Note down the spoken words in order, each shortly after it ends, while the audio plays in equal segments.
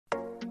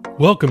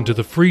Welcome to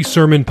the free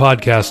sermon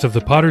podcast of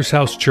the Potter's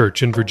House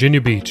Church in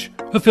Virginia Beach,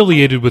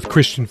 affiliated with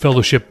Christian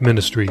Fellowship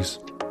Ministries.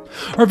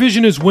 Our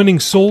vision is winning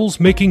souls,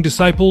 making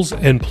disciples,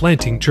 and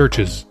planting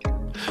churches.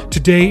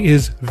 Today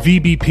is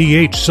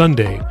VBPH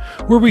Sunday,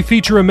 where we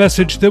feature a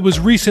message that was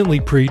recently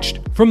preached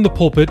from the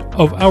pulpit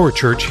of our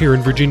church here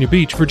in Virginia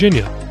Beach,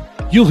 Virginia.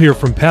 You'll hear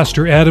from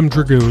Pastor Adam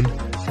Dragoon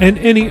and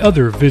any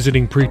other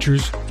visiting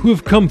preachers who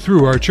have come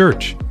through our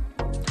church.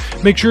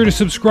 Make sure to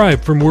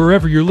subscribe from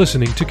wherever you're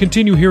listening to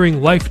continue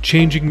hearing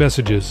life-changing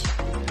messages.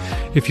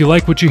 If you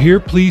like what you hear,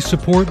 please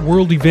support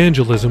World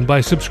Evangelism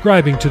by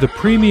subscribing to the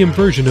premium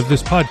version of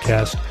this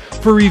podcast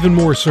for even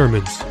more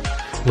sermons.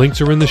 Links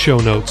are in the show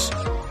notes.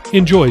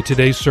 Enjoy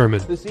today's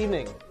sermon. This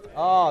evening,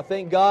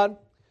 thank God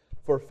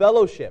for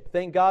fellowship.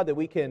 Thank God that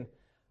we can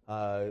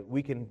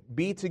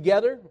be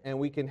together and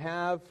we can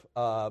have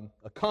a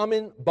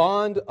common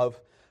bond of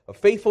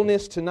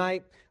faithfulness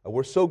tonight.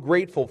 We're so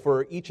grateful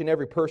for each and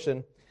every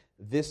person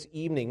this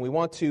evening. We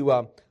want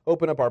to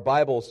open up our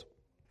Bibles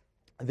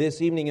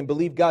this evening and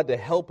believe God to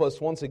help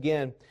us once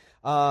again.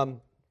 When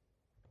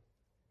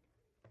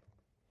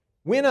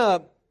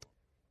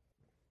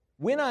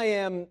I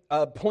am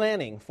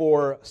planning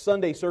for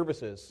Sunday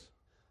services,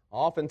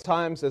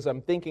 oftentimes as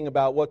I'm thinking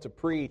about what to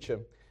preach,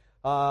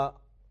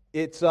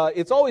 it's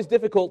always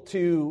difficult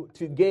to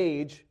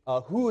gauge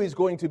who is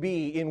going to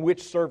be in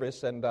which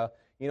service, and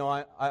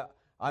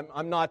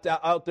I'm not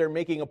out there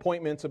making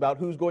appointments about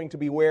who's going to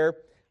be where.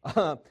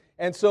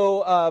 And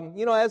so,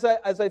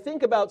 as I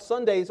think about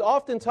Sundays,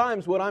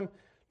 oftentimes what I'm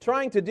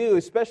trying to do,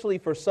 especially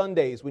for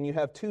Sundays when you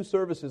have two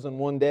services in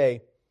one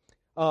day,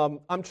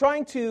 I'm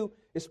trying to,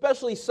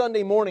 especially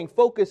Sunday morning,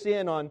 focus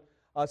in on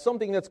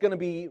something that's going to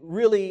be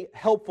really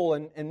helpful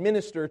and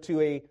minister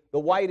to the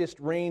widest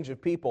range of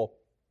people.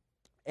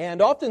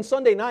 And often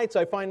Sunday nights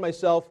I find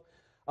myself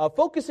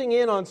focusing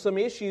in on some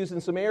issues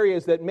and some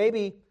areas that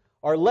maybe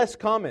are less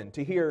common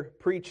to hear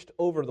preached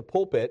over the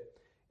pulpit,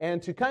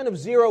 and to kind of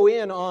zero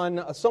in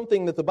on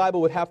something that the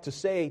Bible would have to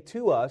say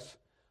to us.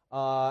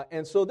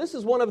 And so this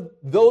is one of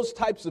those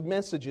types of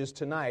messages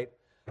tonight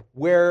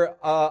where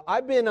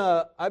I've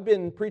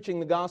been preaching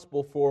the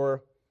gospel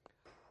for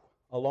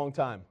a long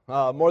time,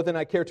 more than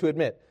I care to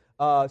admit.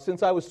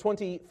 Since I was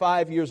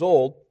 25 years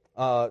old,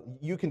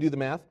 you can do the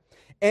math.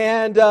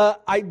 And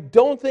I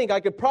don't think I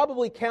could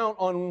probably count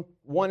on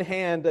one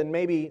hand and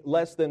maybe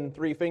less than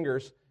three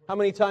fingers how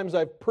many times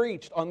I've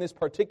preached on this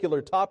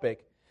particular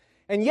topic.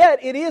 And yet,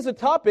 it is a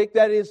topic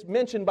that is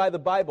mentioned by the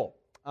Bible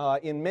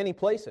in many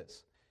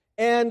places.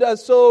 And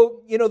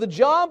so, the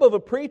job of a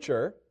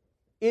preacher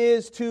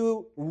is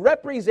to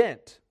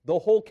represent the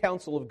whole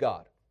counsel of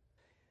God.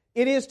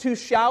 It is to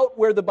shout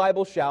where the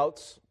Bible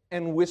shouts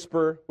and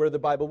whisper where the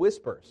Bible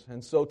whispers.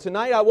 And so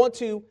tonight I want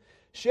to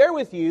share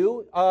with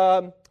you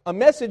a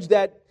message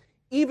that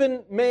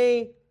even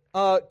may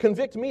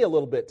convict me a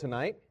little bit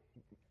tonight.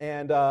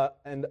 And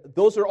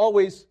those are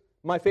always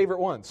my favorite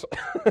ones.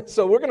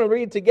 So we're going to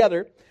read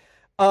together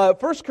 1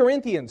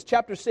 Corinthians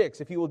chapter 6,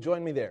 if you will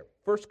join me there.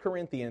 1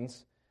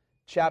 Corinthians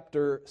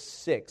chapter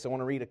 6. I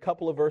want to read a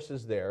couple of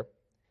verses there.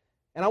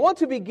 And I want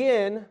to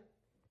begin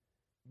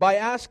by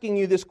asking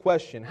you this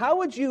question. How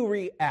would you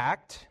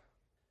react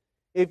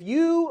if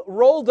you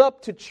rolled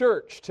up to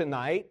church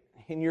tonight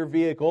in your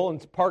vehicle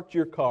and parked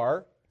your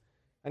car,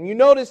 and you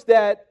noticed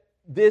that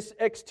this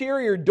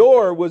exterior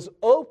door was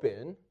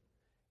open,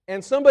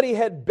 and somebody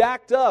had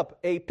backed up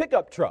a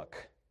pickup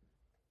truck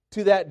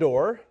to that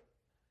door,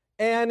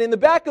 and in the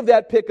back of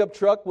that pickup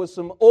truck was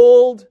some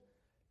old,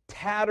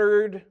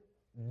 tattered,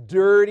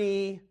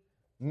 dirty,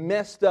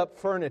 messed up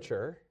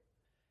furniture,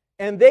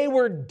 and they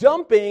were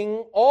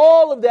dumping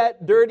all of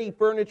that dirty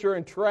furniture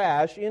and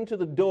trash into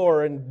the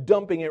door and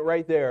dumping it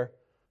right there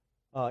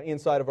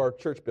inside of our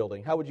church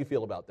building? How would you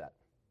feel about that?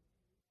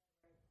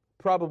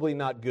 Probably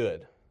not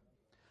good.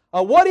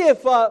 What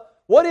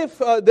if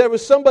there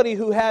was somebody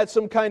who had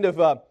some kind of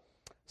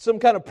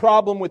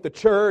problem with the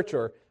church,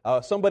 or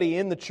somebody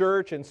in the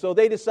church, and so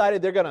they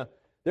decided they're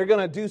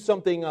gonna do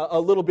something a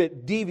little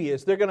bit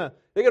devious. They're gonna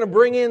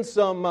bring in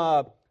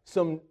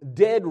some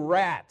dead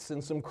rats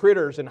and some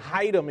critters and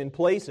hide them in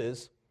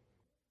places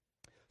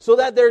so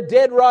that their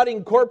dead,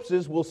 rotting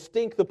corpses will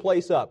stink the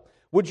place up.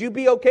 Would you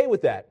be okay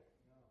with that?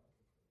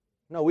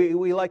 No,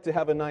 we like to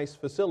have a nice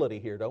facility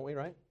here, don't we?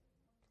 Right?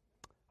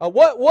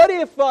 What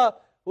if?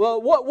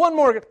 One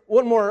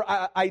more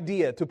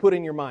idea to put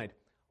in your mind.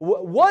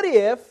 What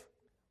if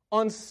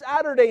on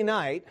Saturday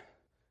night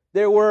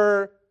there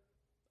were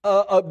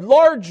a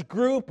large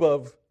group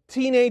of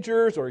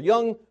teenagers or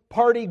young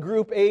party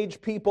group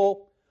age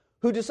people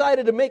who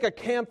decided to make a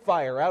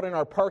campfire out in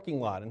our parking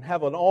lot and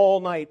have an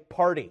all-night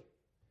party?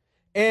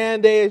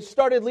 And they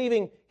started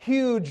leaving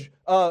huge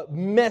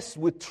mess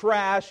with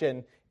trash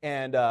and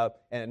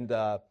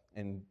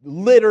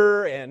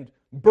litter and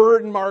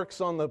burn marks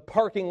on the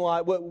parking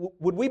lot.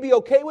 Would we be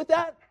okay with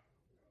that?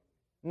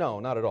 No,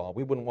 not at all.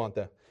 We wouldn't want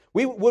that.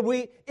 Would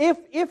we?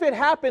 If it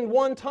happened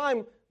one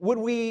time, would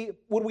we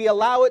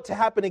allow it to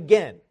happen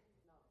again?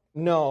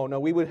 No.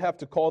 We would have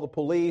to call the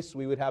police.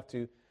 We would have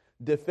to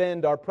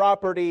defend our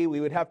property. We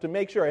would have to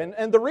make sure.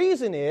 And the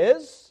reason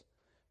is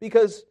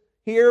because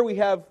here we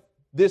have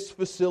this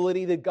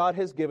facility that God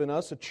has given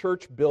us, a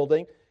church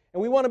building,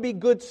 and we want to be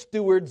good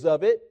stewards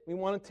of it. We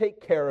want to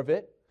take care of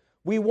it.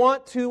 We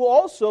want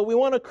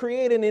to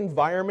create an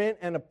environment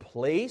and a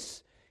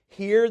place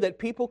here that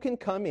people can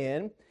come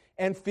in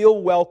and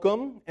feel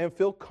welcome and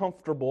feel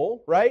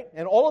comfortable, right?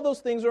 And all of those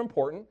things are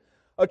important.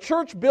 A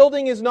church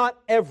building is not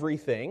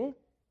everything.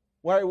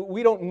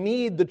 We don't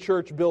need the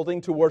church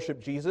building to worship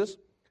Jesus,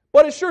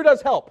 but it sure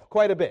does help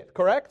quite a bit,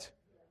 correct?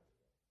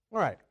 All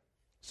right.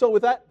 So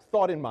with that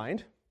thought in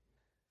mind,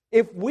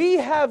 if we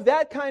have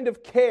that kind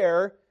of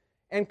care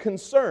and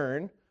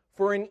concern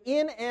for an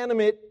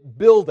inanimate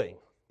building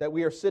that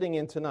we are sitting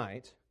in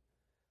tonight,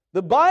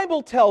 the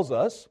Bible tells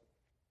us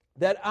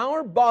that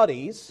our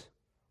bodies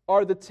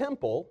are the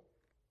temple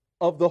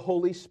of the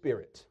Holy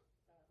Spirit.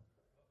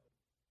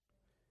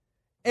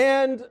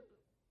 And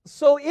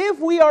so if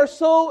we are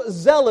so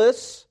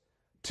zealous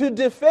to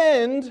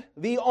defend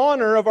the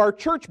honor of our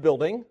church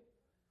building,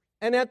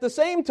 and at the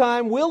same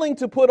time willing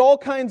to put all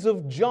kinds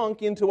of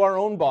junk into our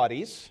own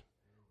bodies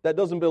that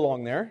doesn't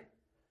belong there,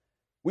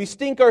 we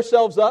stink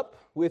ourselves up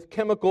with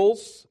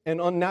chemicals and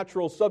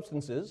unnatural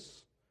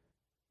substances.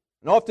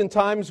 And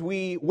oftentimes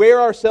we wear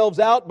ourselves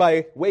out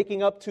by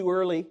waking up too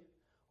early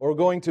or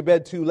going to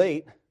bed too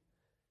late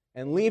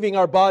and leaving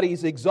our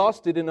bodies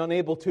exhausted and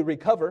unable to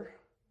recover,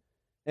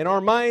 and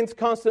our minds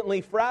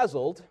constantly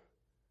frazzled.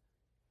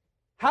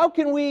 How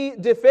can we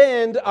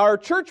defend our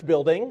church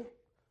building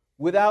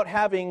without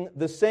having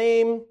the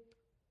same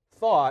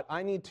thought?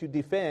 I need to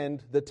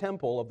defend the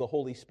temple of the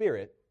Holy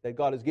Spirit that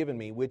God has given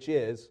me, which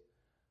is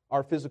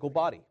our physical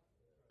body.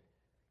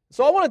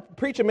 So I want to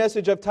preach a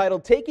message I've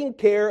titled, Taking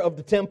Care of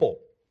the Temple.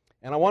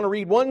 And I want to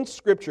read one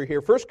scripture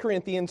here, 1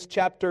 Corinthians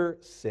chapter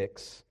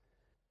 6,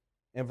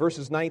 and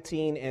verses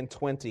 19 and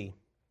 20,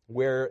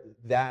 where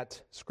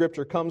that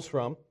scripture comes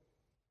from.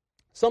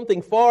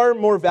 Something far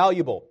more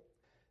valuable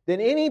than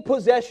any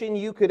possession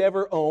you could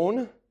ever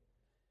own,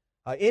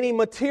 any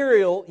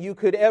material you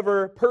could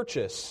ever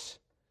purchase.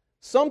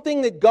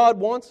 Something that God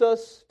wants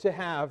us to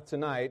have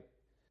tonight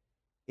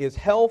is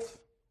health,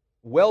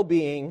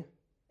 well-being,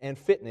 and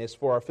fitness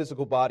for our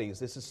physical bodies.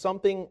 This is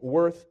something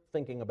worth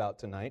thinking about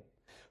tonight.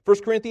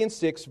 1 Corinthians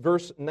 6,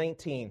 verse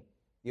 19.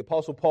 The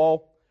Apostle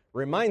Paul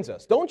reminds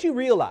us, don't you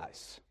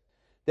realize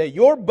that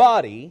your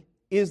body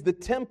is the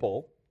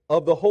temple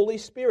of the Holy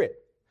Spirit,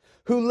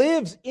 who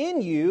lives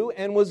in you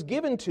and was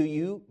given to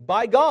you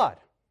by God?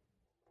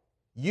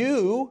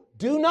 You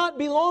do not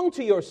belong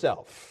to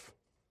yourself,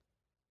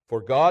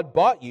 for God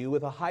bought you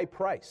with a high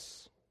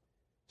price.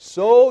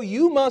 So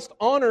you must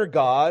honor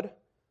God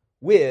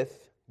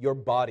with your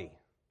body.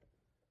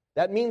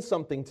 That means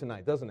something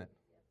tonight, doesn't it?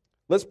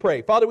 Let's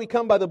pray. Father, we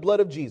come by the blood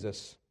of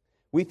Jesus.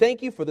 We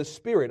thank you for the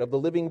Spirit of the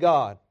living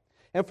God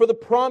and for the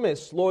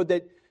promise, Lord,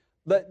 that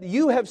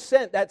you have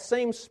sent that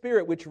same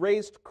Spirit which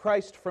raised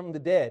Christ from the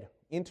dead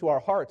into our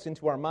hearts,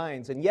 into our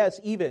minds, and yes,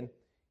 even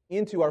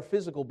into our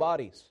physical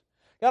bodies.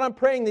 God, I'm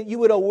praying that you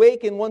would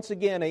awaken once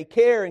again a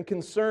care and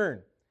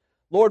concern,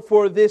 Lord,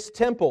 for this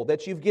temple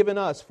that you've given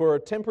us for a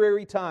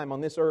temporary time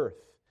on this earth.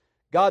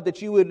 God,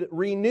 that you would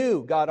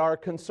renew, God, our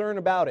concern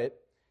about it,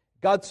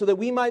 God, so that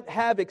we might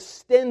have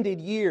extended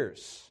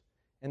years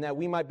and that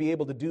we might be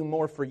able to do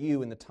more for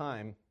you in the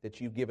time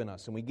that you've given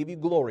us. And we give you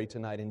glory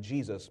tonight in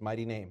Jesus'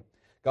 mighty name.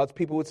 God's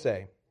people would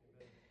say,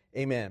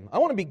 amen. I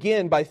want to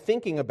begin by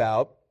thinking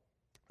about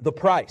the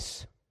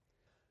price.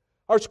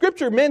 Our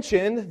scripture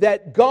mentioned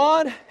that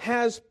God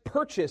has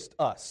purchased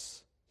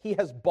us. He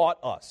has bought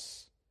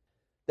us.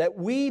 That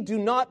we do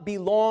not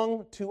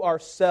belong to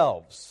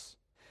ourselves.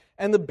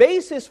 And the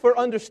basis for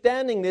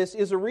understanding this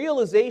is a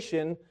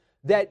realization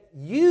that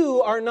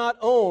you are not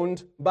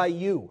owned by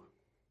you.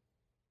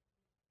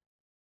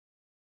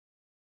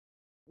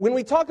 When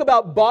we talk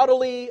about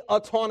bodily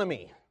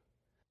autonomy,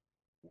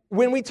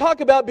 when we talk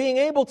about being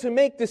able to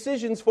make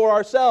decisions for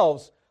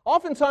ourselves,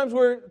 oftentimes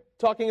we're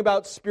talking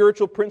about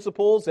spiritual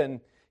principles and,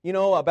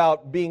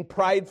 about being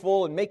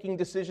prideful and making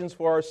decisions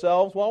for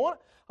ourselves. Well,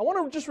 I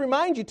want to just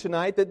remind you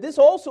tonight that this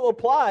also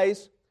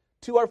applies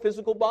to our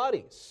physical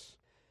bodies.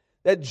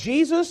 That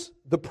Jesus,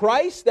 the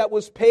price that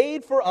was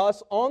paid for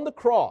us on the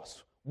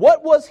cross,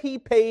 what was He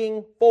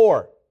paying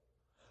for?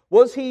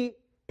 Was He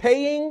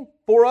paying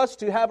for us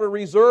to have a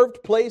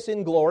reserved place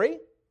in glory?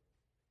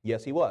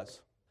 Yes, He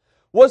was.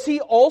 Was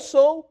He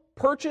also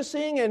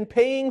purchasing and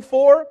paying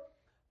for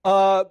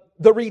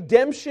the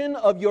redemption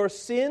of your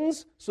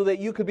sins so that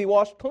you could be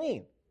washed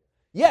clean?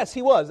 Yes,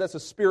 He was. That's a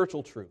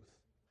spiritual truth.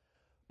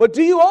 But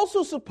do you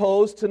also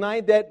suppose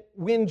tonight that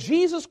when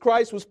Jesus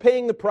Christ was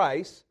paying the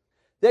price,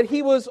 that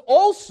He was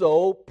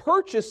also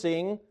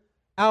purchasing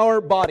our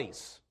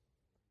bodies,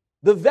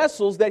 the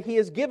vessels that He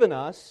has given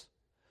us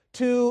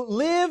to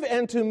live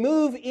and to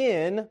move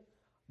in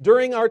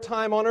during our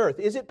time on earth?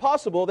 Is it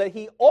possible that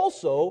He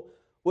also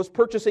was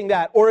purchasing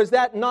that, or is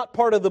that not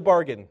part of the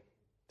bargain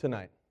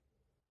tonight?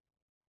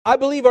 I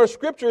believe our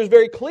scripture is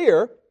very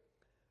clear.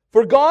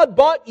 For God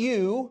bought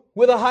you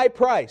with a high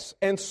price,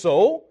 and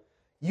so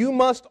You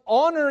must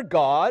honor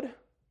God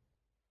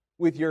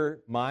with your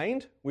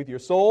mind, with your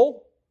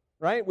soul,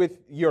 right? With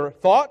your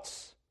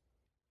thoughts.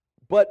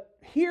 But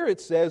here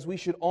it says we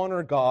should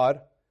honor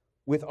God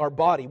with our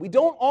body. We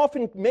don't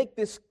often make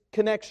this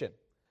connection.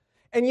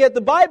 And yet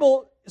the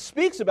Bible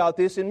speaks about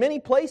this in many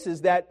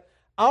places, that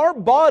our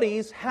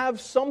bodies have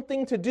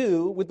something to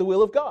do with the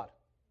will of God.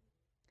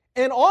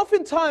 And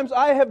oftentimes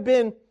I've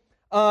been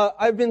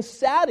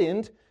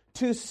saddened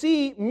to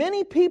see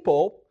many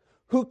people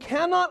who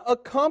cannot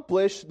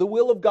accomplish the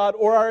will of God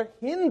or are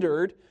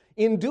hindered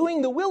in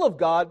doing the will of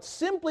God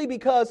simply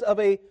because of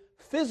a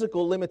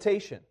physical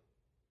limitation.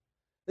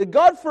 That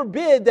God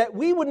forbid that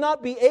we would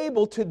not be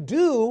able to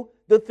do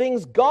the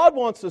things God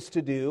wants us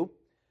to do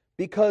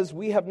because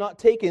we have not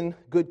taken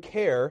good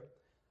care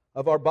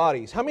of our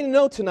bodies. How many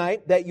know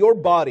tonight that your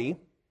body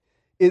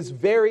is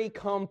very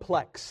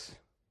complex?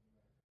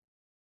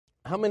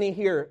 How many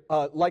here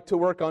like to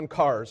work on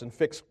cars and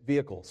fix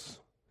vehicles?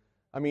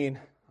 I mean,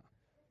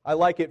 I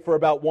like it for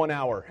about 1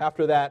 hour.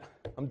 After that,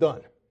 I'm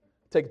done.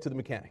 Take it to the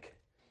mechanic.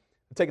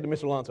 Take it to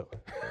Mr. Alonso.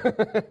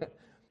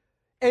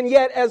 And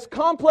yet, as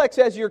complex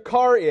as your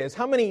car is,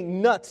 how many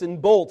nuts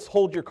and bolts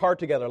hold your car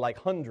together? Like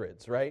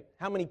hundreds, right?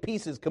 How many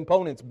pieces,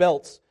 components,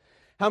 belts?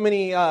 How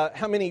many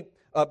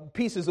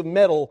pieces of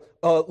metal,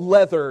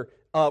 leather,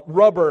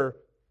 rubber,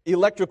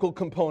 electrical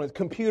components,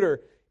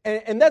 computer?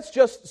 And that's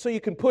just so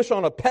you can push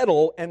on a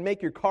pedal and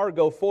make your car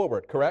go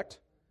forward, correct?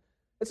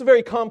 It's a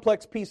very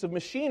complex piece of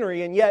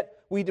machinery, and yet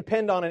we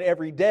depend on it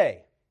every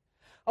day.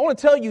 I want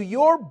to tell you,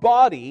 your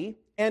body,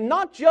 and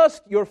not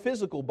just your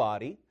physical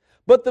body,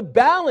 but the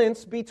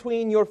balance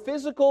between your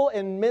physical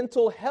and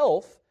mental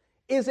health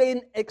is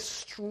an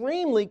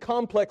extremely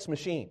complex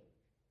machine.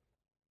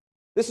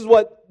 This is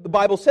what the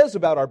Bible says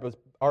about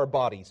our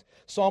bodies.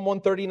 Psalm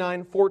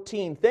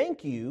 139:14.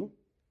 Thank you,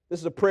 this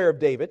is a prayer of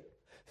David,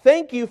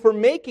 thank you for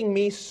making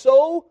me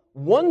so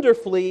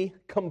wonderfully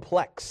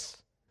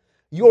complex.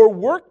 Your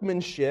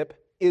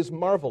workmanship is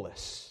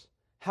marvelous.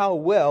 How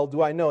well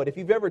do I know it? If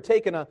you've ever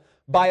taken a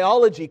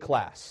biology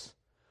class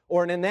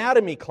or an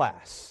anatomy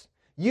class,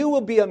 you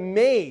will be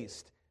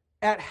amazed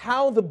at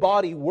how the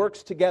body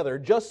works together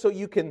just so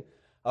you can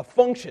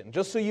function,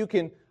 just so you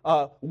can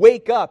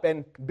wake up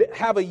and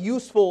have a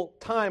useful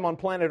time on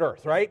planet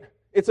Earth, right?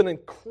 It's an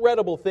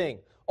incredible thing.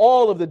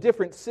 All of the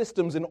different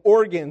systems and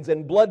organs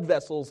and blood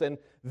vessels and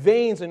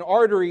veins and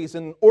arteries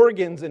and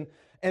organs and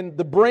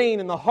the brain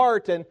and the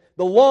heart and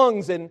the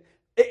lungs, and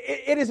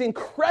it is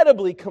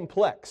incredibly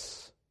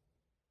complex,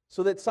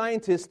 so that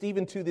scientists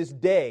even to this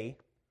day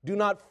do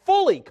not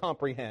fully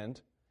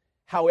comprehend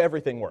how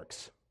everything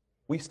works.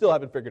 We still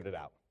haven't figured it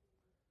out.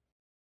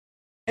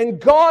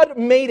 And God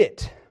made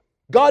it.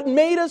 God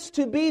made us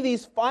to be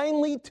these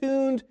finely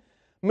tuned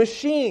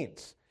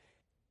machines.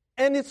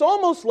 And it's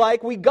almost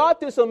like we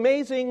got this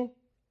amazing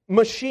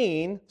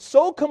machine,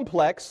 so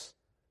complex,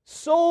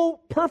 so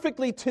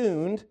perfectly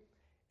tuned,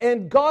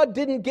 and God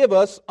didn't give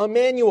us a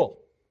manual.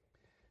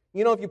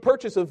 You know, if you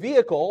purchase a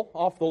vehicle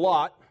off the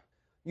lot,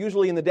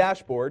 usually in the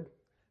dashboard,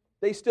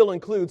 they still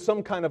include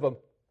some kind of a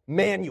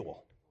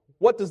manual.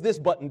 What does this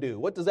button do?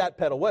 What does that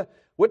pedal?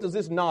 What does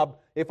this knob,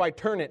 if I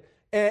turn it?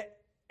 And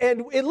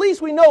at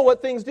least we know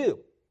what things do.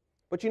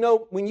 But you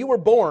know, when you were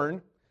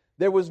born,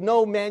 there was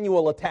no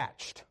manual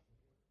attached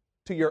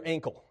to your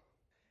ankle.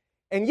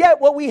 And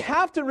yet, what we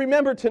have to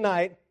remember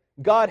tonight,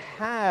 God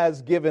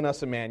has given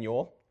us a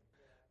manual.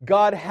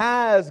 God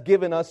has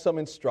given us some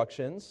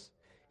instructions.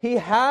 He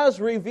has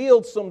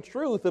revealed some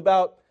truth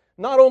about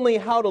not only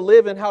how to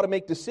live and how to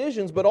make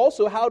decisions, but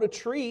also how to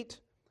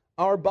treat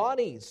our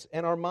bodies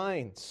and our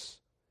minds.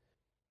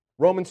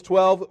 Romans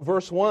 12,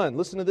 verse 1.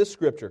 Listen to this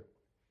scripture.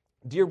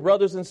 Dear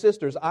brothers and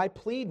sisters, I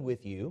plead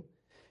with you,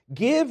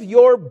 give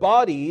your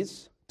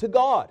bodies to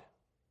God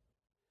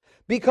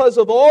because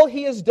of all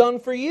He has done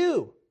for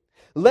you.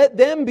 Let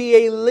them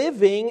be a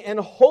living and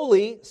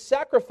holy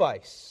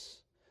sacrifice,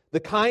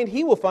 the kind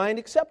He will find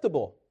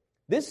acceptable.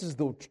 This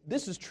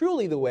is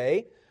truly the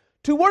way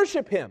to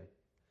worship Him.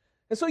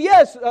 And so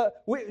yes,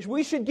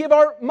 we should give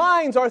our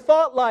minds, our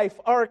thought life,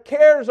 our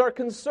cares, our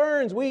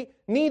concerns. We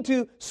need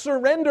to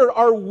surrender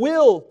our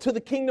will to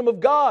the kingdom of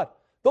God.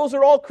 Those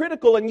are all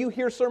critical, and you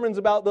hear sermons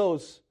about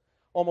those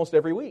almost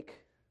every week.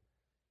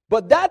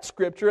 But that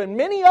scripture and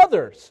many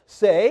others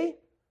say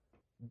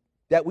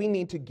that we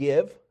need to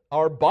give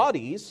our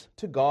bodies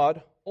to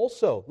God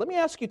also. Let me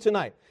ask you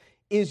tonight,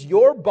 is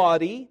your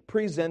body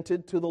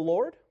presented to the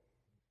Lord?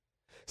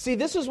 See,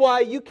 this is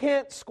why you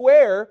can't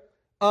square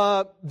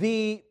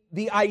the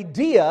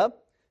idea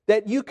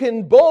that you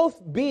can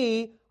both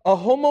be a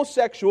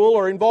homosexual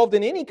or involved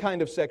in any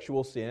kind of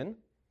sexual sin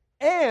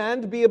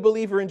and be a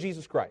believer in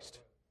Jesus Christ.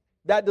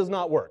 That does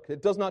not work.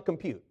 It does not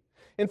compute.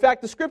 In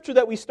fact, the scripture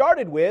that we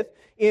started with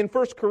in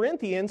 1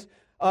 Corinthians,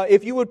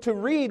 if you were to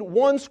read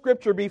one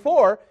scripture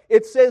before,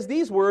 it says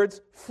these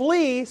words,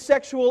 flee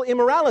sexual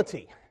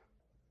immorality,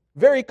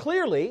 very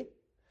clearly.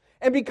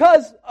 And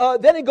because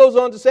then it goes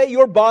on to say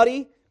your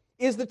body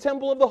is the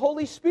temple of the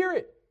Holy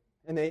Spirit,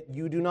 and that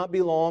you do not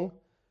belong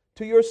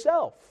to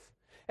yourself.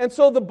 And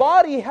so the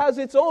body has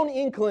its own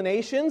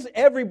inclinations.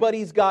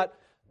 Everybody's got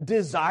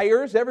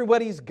desires.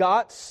 Everybody's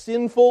got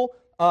sinful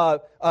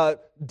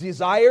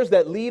desires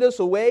that lead us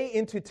away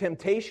into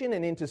temptation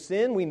and into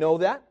sin. We know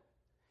that.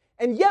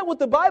 And yet what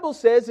the Bible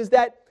says is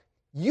that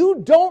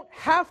you don't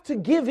have to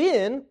give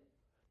in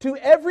to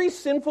every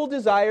sinful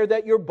desire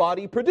that your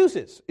body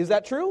produces. Is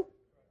that true?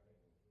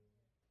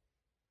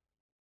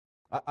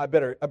 I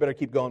better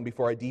keep going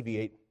before I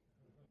deviate.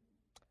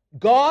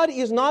 God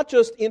is not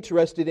just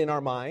interested in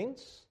our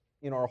minds,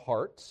 in our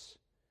hearts,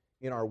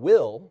 in our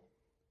will.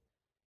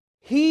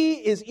 He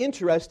is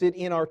interested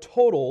in our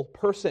total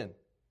person,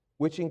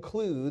 which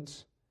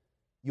includes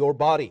your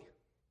body.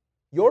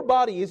 Your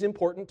body is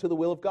important to the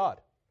will of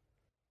God.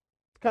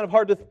 It's kind of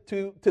hard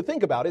to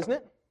think about, isn't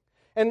it?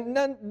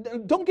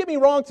 And don't get me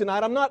wrong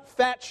tonight, I'm not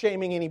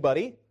fat-shaming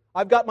anybody.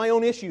 I've got my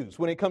own issues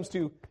when it comes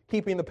to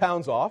keeping the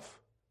pounds off.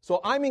 So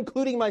I'm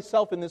including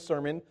myself in this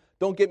sermon.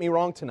 Don't get me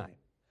wrong tonight.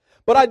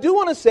 But I do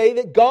want to say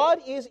that God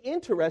is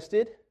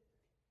interested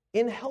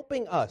in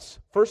helping us.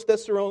 1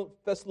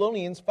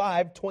 Thessalonians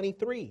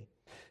 5:23.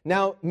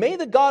 Now, may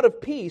the God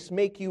of peace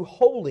make you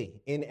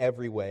holy in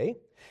every way,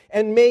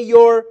 and may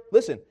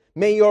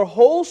your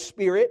whole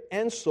spirit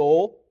and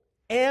soul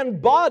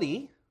and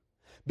body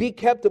be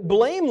kept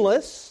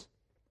blameless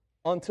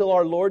until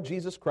our Lord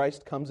Jesus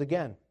Christ comes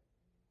again.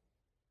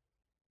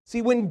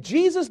 See, when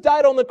Jesus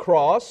died on the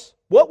cross,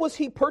 what was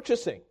He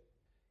purchasing?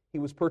 He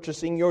was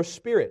purchasing your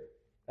spirit.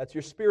 That's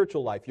your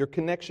spiritual life, your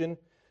connection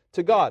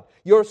to God.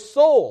 Your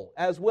soul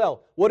as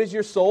well. What is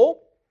your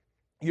soul?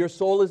 Your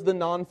soul is the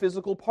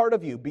non-physical part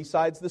of you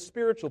besides the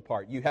spiritual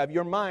part. You have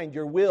your mind,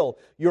 your will,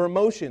 your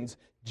emotions,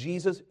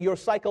 Jesus, your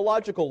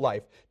psychological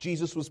life.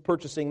 Jesus was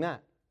purchasing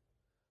that.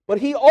 But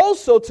He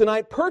also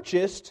tonight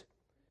purchased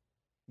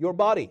your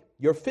body,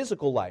 your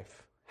physical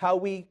life, how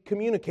we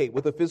communicate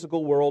with the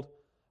physical world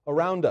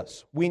around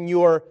us. When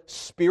your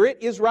spirit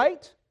is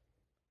right,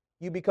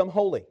 you become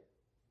holy.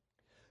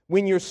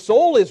 When your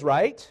soul is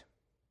right,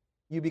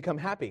 you become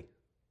happy.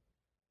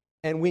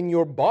 And when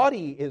your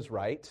body is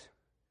right,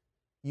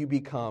 you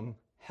become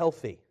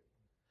healthy.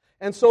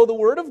 And so the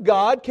Word of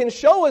God can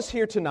show us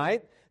here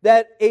tonight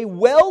that a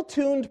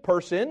well-tuned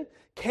person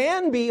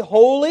can be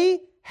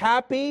holy,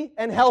 happy,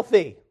 and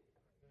healthy.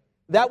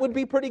 That would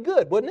be pretty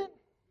good, wouldn't it?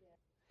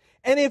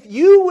 And if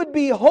you would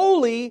be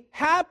holy,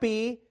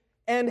 happy,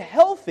 and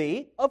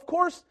healthy, of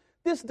course,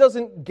 this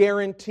doesn't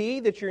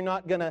guarantee that you're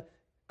not going to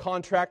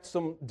contract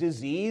some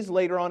disease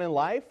later on in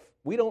life.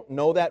 We don't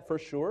know that for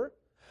sure.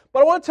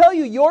 But I want to tell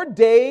you, your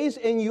days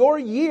and your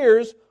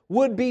years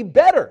would be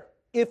better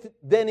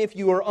than if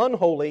you were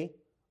unholy,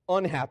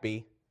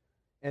 unhappy,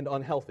 and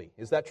unhealthy.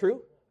 Is that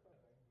true?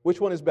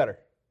 Which one is better?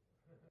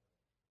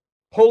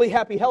 Holy,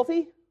 happy,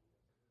 healthy?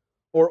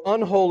 Or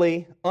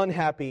unholy,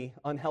 unhappy,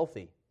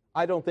 unhealthy?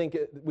 I don't think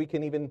we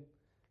can even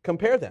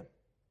compare them.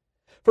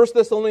 1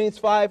 Thessalonians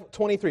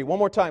 5:23. One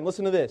more time,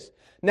 listen to this.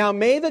 Now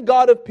may the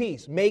God of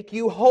peace make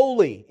you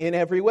holy in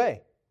every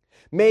way.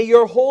 May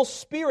your whole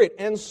spirit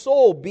and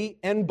soul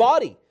and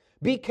body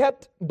be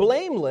kept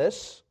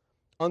blameless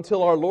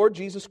until our Lord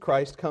Jesus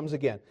Christ comes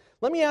again.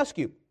 Let me ask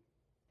you,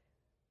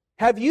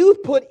 have you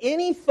put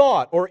any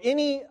thought or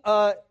any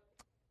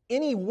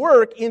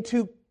work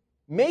into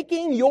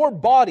making your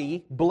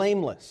body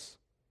blameless?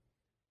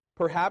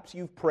 Perhaps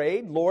you've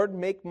prayed, Lord,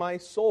 make my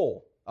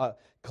soul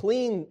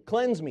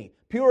cleanse me,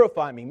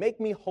 purify me,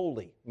 make me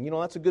holy. And you know,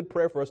 that's a good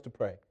prayer for us to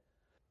pray.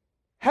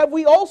 Have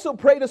we also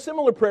prayed a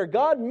similar prayer?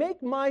 God,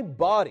 make my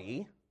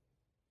body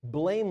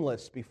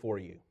blameless before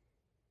you.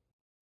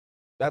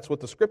 That's what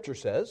the Scripture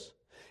says.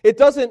 It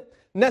doesn't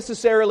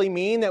necessarily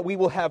mean that we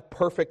will have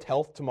perfect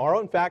health tomorrow.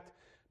 In fact,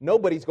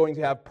 nobody's going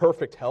to have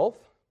perfect health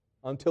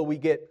until we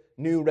get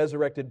new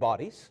resurrected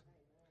bodies.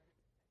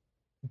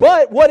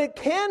 But what it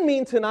can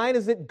mean tonight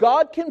is that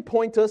God can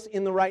point us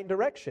in the right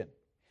direction.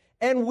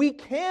 And we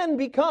can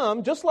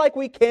become, just like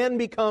we can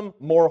become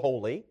more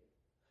holy,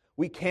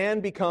 we can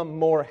become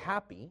more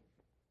happy,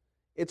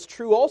 it's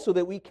true also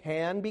that we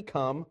can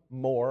become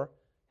more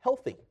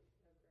healthy.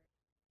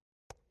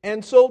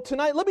 And so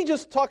tonight, let me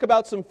just talk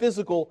about some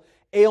physical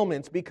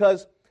ailments,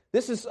 because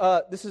this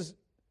is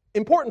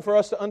important for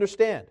us to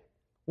understand.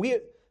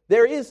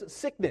 There is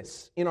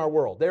sickness in our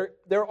world.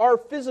 There are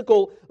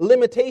physical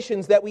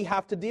limitations that we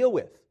have to deal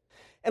with.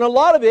 And a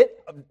lot of it,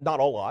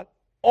 not a lot,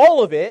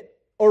 all of it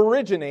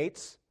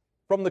originates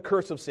from the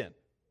curse of sin.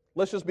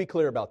 Let's just be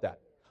clear about that.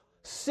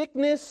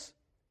 Sickness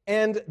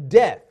and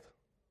death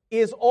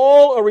is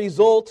all a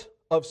result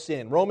of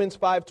sin. Romans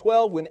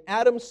 5:12, when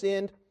Adam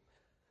sinned,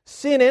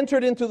 sin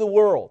entered into the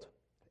world.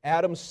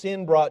 Adam's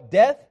sin brought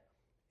death,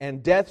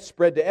 and death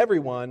spread to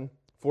everyone,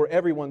 for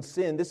everyone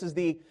sinned. This is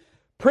the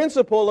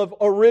principle of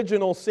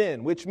original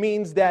sin, which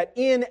means that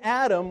in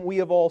Adam we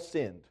have all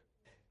sinned.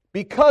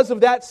 Because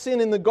of that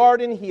sin in the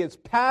garden, He has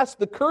passed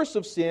the curse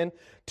of sin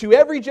to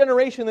every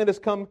generation that has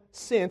come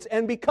since.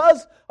 And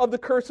because of the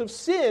curse of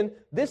sin,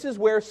 this is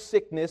where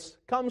sickness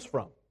comes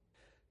from.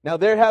 Now,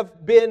 there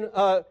have been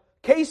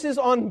cases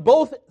on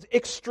both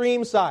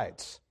extreme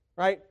sides,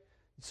 right?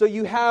 So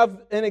you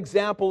have an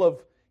example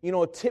of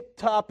a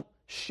tip-top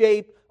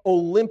shape,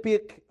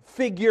 Olympic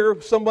figure,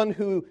 someone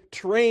who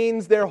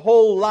trains their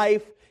whole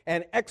life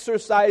and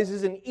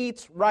exercises and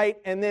eats right,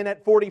 and then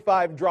at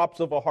 45 drops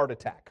of a heart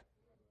attack.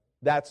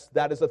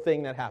 That is a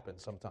thing that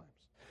happens sometimes.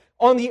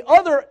 On the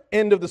other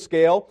end of the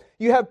scale,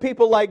 you have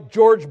people like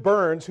George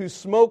Burns who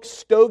smoke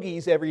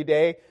stogies every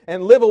day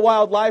and live a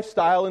wild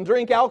lifestyle and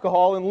drink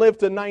alcohol and live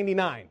to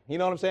 99. You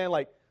know what I'm saying?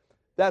 Like,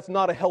 that's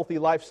not a healthy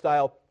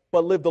lifestyle,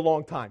 but lived a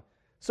long time.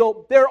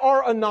 So there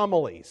are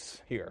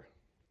anomalies here.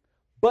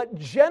 But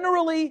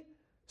generally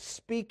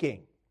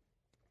speaking,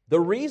 the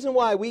reason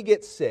why we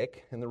get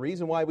sick and the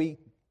reason why we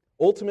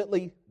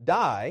ultimately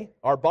die,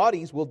 our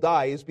bodies will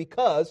die, is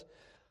because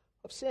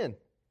of sin.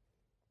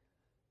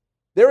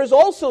 There is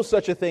also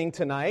such a thing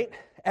tonight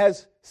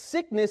as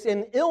sickness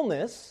and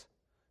illness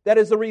that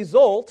is a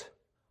result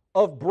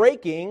of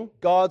breaking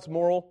God's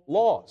moral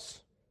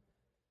laws.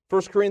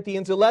 1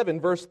 Corinthians 11,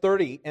 verse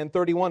 30 and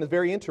 31 is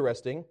very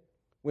interesting.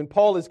 When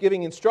Paul is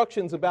giving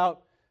instructions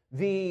about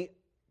the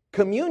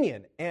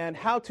communion and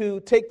how to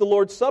take the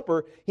Lord's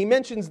Supper, he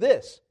mentions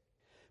this.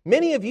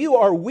 Many of you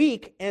are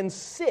weak and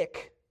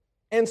sick,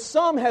 and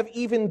some have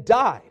even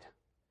died.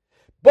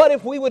 But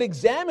if we would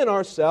examine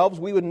ourselves,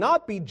 we would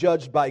not be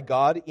judged by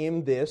God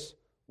in this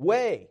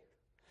way.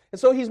 And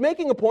so he's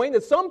making a point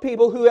that some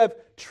people who have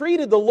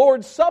treated the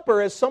Lord's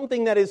Supper as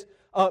something that is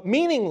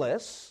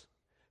meaningless,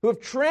 who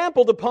have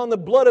trampled upon the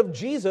blood of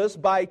Jesus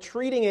by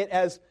treating it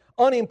as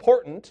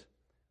unimportant,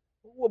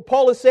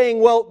 Paul is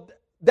saying, well,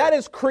 that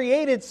has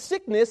created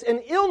sickness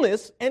and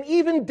illness and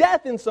even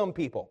death in some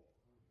people.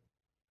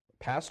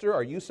 Pastor,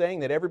 are you saying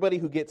that everybody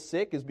who gets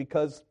sick is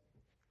because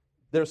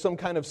there's some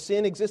kind of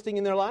sin existing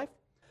in their life?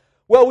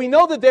 Well, we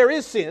know that there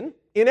is sin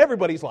in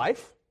everybody's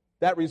life.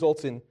 That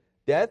results in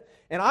death.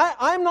 And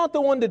I'm not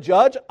the one to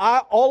judge.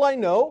 All I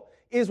know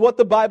is what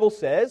the Bible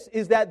says,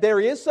 is that there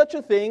is such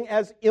a thing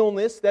as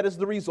illness that is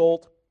the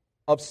result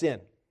of sin.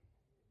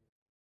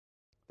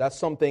 That's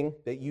something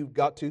that you've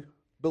got to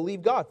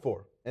believe God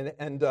for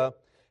and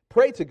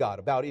pray to God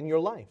about in your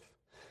life.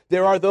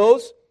 There are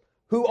those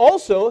who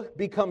also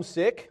become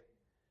sick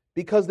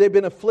because they've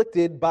been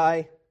afflicted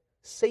by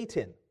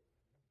Satan.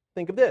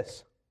 Think of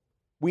this.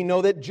 We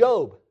know that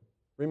Job,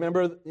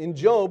 remember in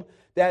Job,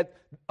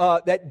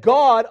 that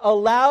God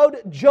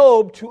allowed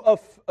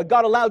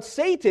God allowed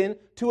Satan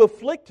to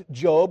afflict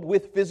Job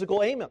with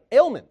physical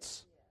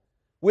ailments,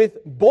 with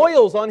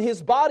boils on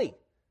his body.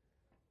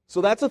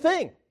 So that's a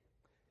thing.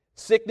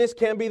 Sickness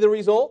can be the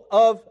result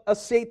of a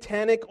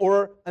satanic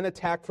or an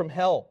attack from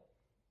hell.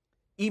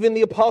 Even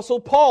the Apostle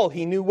Paul,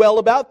 he knew well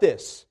about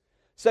this.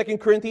 2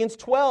 Corinthians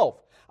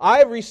 12, I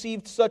have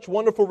received such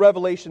wonderful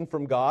revelation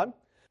from God.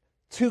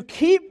 To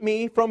keep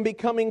me from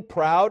becoming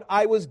proud,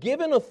 I was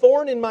given a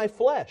thorn in my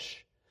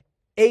flesh,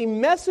 a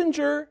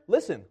messenger,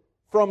 listen,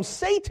 from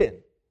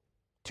Satan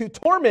to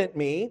torment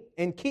me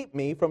and keep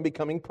me from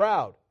becoming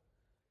proud.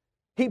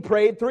 He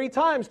prayed 3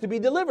 times to be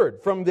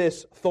delivered from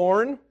this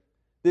thorn,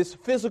 this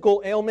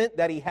physical ailment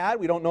that he had.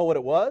 We don't know what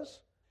it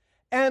was.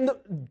 And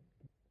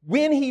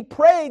when he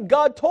prayed,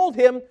 God told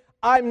him,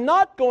 I'm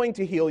not going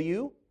to heal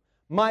you.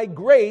 My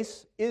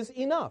grace is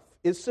enough,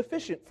 is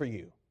sufficient for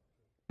you.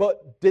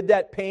 But did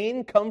that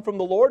pain come from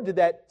the Lord? Did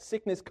that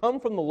sickness come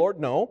from the Lord?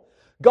 No.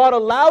 God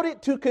allowed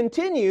it to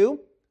continue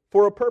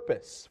for a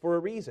purpose, for a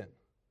reason.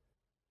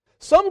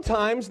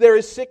 Sometimes there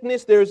is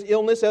sickness, there is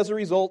illness as a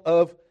result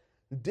of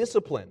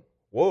discipline.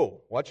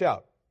 Whoa, watch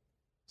out.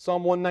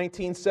 Psalm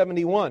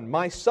 119:71,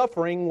 my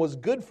suffering was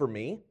good for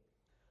me,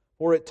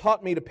 for it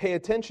taught me to pay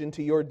attention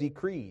to your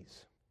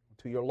decrees,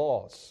 to your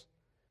laws.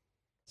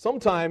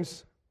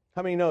 Sometimes,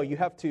 how many know you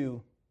have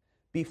to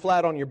be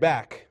flat on your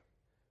back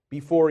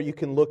before you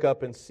can look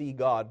up and see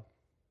God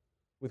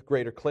with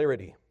greater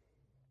clarity?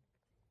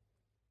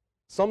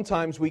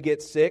 Sometimes we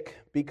get sick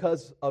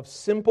because of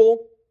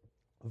simple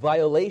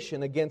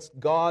violation against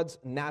God's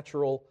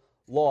natural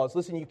laws.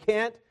 Listen,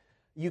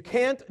 you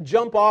can't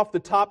jump off the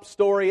top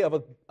story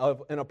of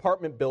an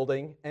apartment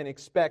building and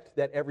expect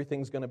that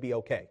everything's going to be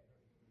okay.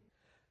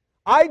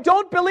 I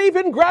don't believe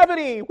in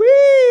gravity.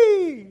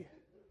 Whee!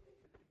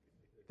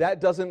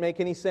 That doesn't make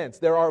any sense.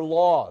 There are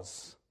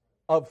laws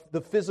of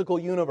the physical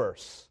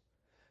universe.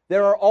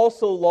 There are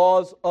also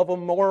laws of a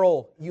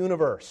moral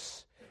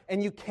universe.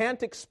 And you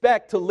can't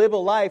expect to live a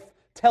life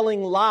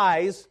telling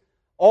lies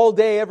all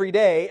day, every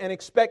day, and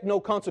expect no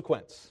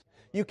consequence.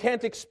 You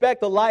can't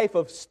expect a life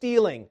of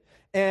stealing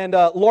and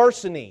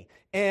larceny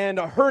and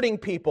hurting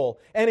people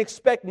and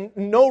expect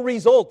no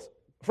result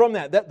from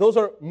that. Those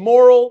are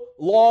moral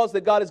laws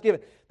that God has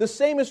given. The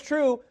same is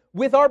true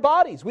with our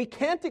bodies. We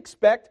can't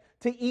expect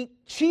to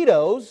eat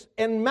Cheetos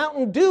and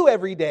Mountain Dew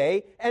every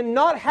day and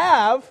not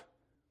have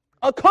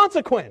a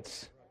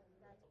consequence.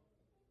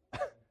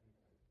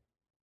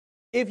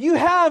 If you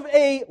have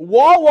a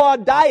Wawa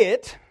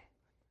diet,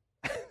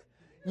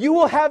 you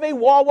will have a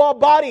Wawa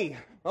body,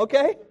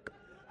 okay?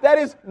 That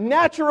is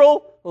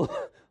natural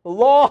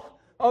law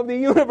of the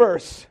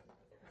universe.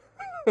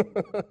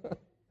 The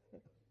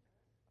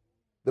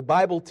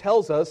Bible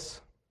tells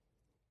us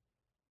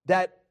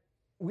that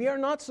we are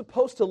not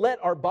supposed to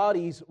let our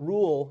bodies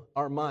rule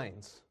our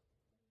minds.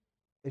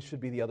 It should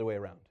be the other way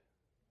around.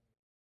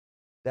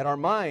 That our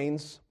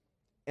minds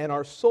and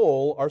our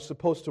soul are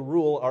supposed to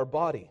rule our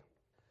body.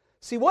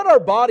 See, what our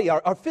body,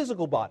 our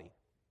physical body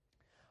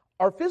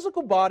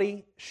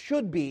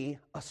should be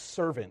a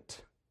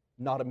servant,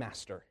 not a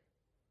master.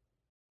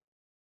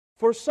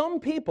 For some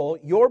people,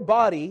 your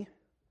body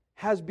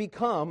has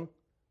become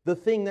the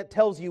thing that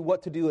tells you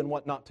what to do and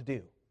what not to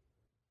do.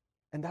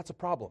 And that's a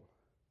problem.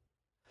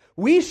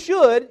 We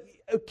should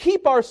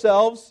keep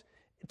ourselves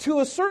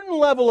to a certain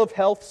level of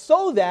health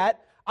so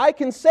that I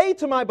can say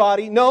to my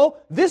body, no,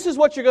 this is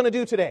what you're going to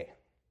do today.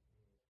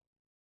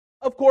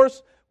 Of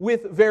course,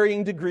 with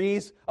varying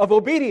degrees of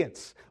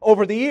obedience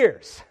over the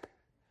years.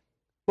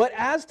 But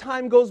as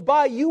time goes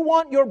by, you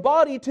want your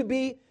body to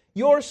be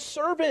your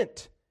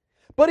servant.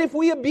 But if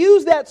we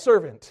abuse that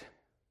servant,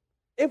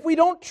 if we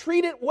don't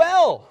treat it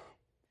well,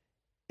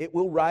 it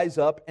will rise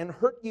up and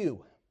hurt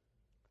you.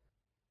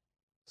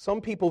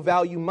 Some people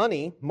value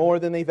money more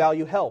than they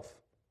value health.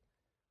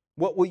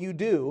 What will you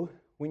do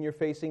when you're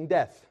facing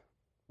death?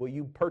 Will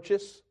you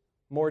purchase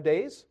more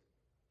days?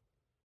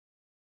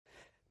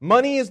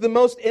 Money is the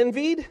most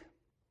envied,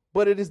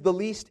 but it is the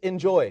least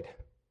enjoyed.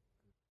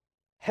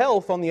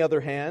 Health, on the other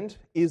hand,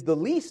 is the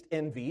least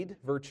envied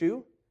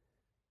virtue,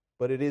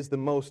 but it is the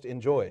most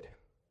enjoyed.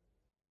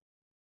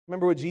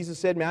 Remember what Jesus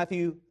said,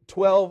 Matthew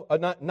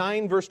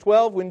 9, verse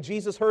 12? When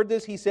Jesus heard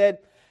this, he said,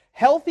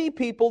 healthy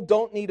people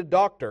don't need a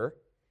doctor,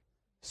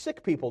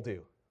 sick people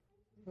do.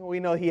 We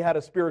know he had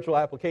a spiritual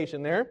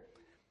application there.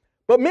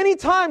 But many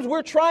times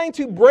we're trying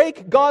to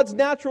break God's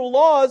natural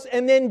laws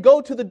and then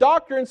go to the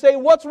doctor and say,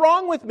 what's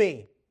wrong with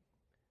me?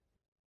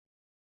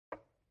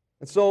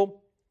 And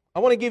so I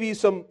want to give you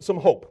some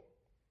hope.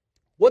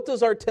 What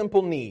does our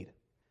temple need?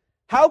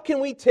 How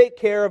can we take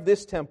care of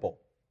this temple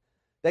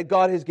that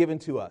God has given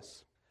to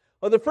us?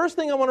 Well, the first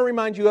thing I want to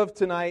remind you of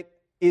tonight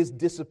is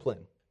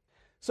discipline.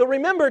 So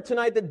remember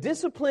tonight that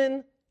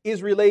discipline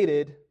is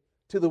related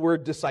to the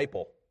word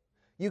disciple.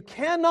 You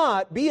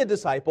cannot be a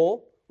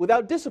disciple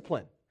without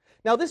discipline.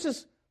 Now, this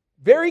is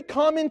very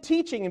common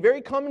teaching and very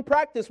common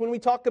practice when we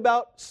talk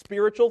about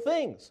spiritual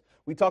things.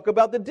 We talk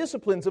about the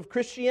disciplines of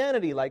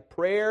Christianity like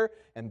prayer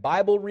and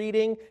Bible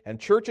reading and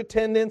church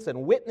attendance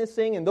and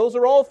witnessing, and those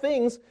are all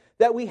things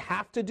that we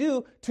have to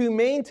do to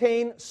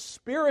maintain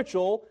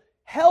spiritual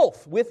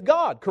health with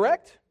God,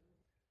 correct?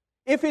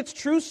 If it's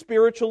true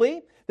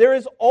spiritually, there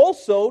is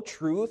also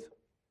truth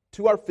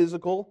to our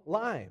physical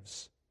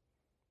lives.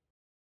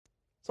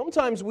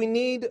 Sometimes we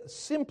need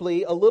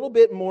simply a little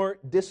bit more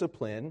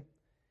discipline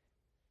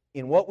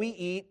in what we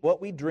eat, what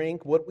we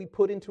drink, what we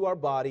put into our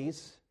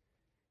bodies,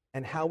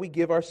 and how we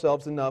give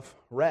ourselves enough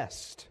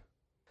rest.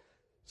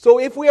 So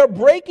if we are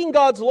breaking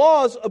God's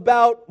laws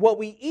about what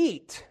we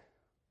eat,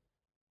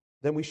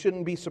 then we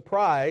shouldn't be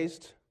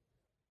surprised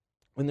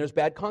when there's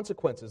bad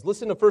consequences.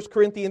 Listen to 1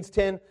 Corinthians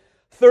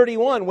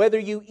 10:31. Whether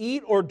you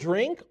eat or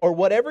drink or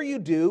whatever you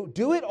do,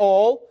 do it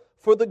all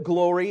for the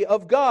glory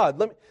of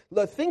God.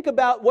 Think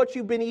about what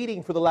you've been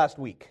eating for the last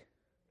week.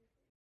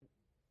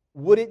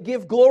 Would it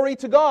give glory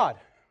to God?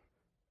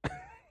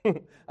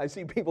 I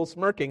see people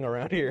smirking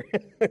around here.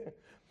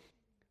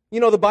 You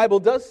know, the Bible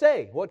does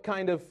say what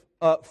kind of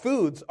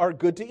foods are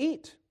good to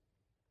eat.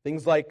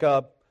 Things like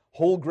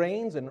whole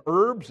grains and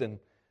herbs and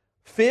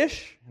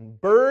fish and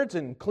birds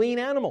and clean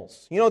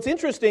animals. You know, it's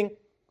interesting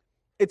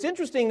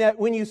that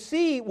when you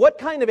see what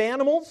kind of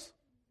animals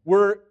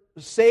were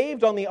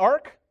saved on the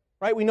ark,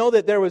 right? We know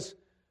that there was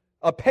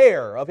a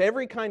pair of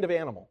every kind of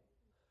animal.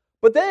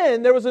 But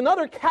then there was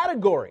another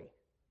category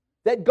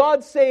that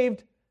God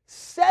saved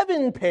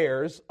 7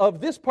 pairs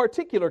of this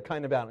particular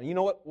kind of animal. You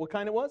know what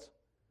kind it was?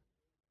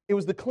 It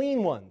was the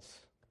clean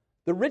ones.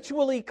 The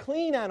ritually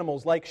clean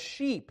animals like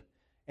sheep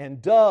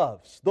and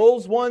doves.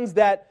 Those ones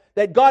that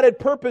God had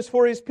purposed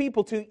for His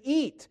people to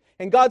eat.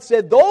 And God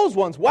said, those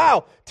ones,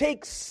 wow,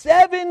 take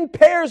 7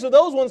 pairs of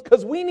those ones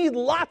because we need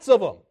lots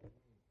of them.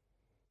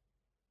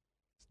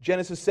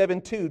 Genesis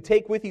 7:2,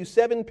 take with you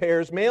 7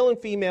 pairs, male and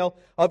female,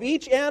 of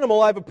each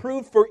animal I've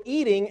approved for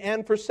eating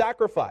and for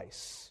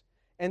sacrifice.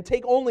 And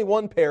take only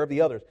 1 pair of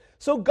the others.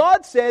 So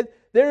God said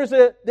there is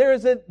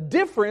a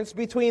difference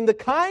between the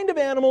kind of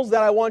animals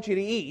that I want you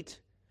to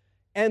eat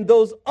and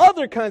those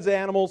other kinds of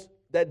animals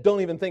that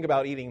don't even think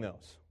about eating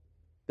those.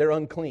 They're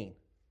unclean.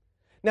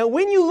 Now,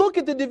 when you look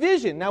at the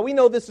division, now we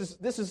know this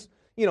is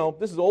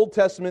Old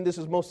Testament, this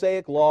is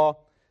Mosaic law,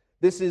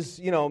 this is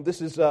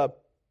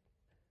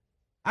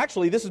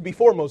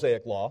before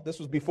Mosaic law. This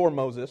was before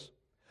Moses.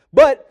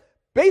 But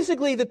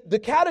basically, the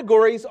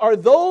categories are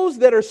those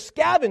that are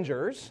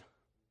scavengers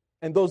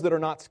and those that are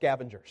not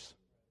scavengers.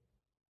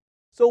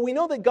 So we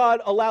know that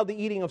God allowed the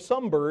eating of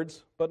some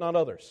birds, but not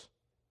others.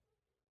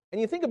 And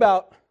you think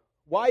about,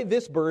 why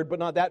this bird, but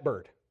not that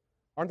bird?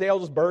 Aren't they all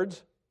just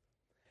birds?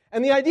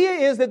 And the idea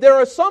is that there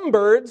are some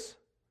birds,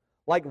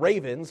 like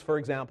ravens, for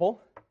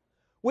example,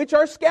 which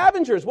are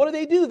scavengers. What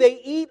do? They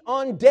eat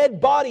on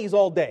dead bodies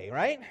all day,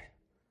 right?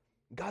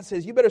 God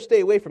says, you better stay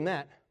away from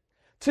that.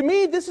 To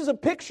me, this is a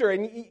picture,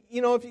 and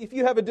if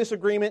you have a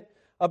disagreement,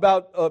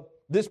 about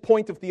this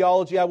point of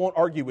theology, I won't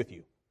argue with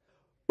you.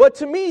 But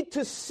to me,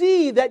 to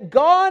see that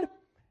God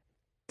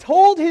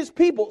told His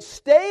people,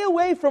 stay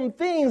away from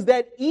things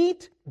that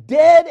eat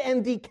dead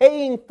and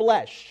decaying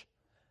flesh,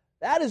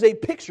 that is a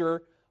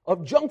picture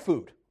of junk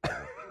food.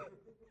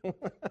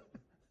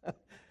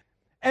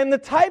 And the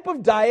type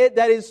of diet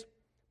that is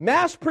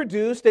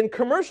mass-produced and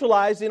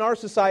commercialized in our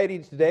society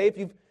today, if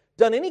you've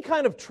done any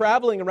kind of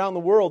traveling around the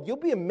world, you'll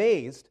be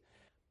amazed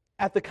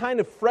at the kind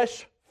of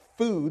fresh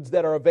foods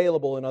that are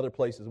available in other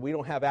places we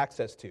don't have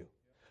access to.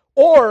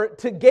 Or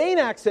to gain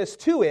access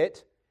to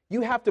it,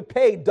 you have to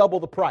pay double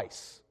the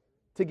price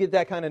to get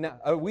that kind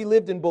of... we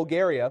lived in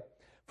Bulgaria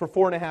for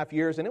 4.5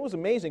 years, and it was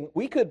amazing.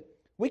 We could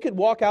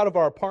walk out of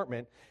our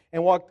apartment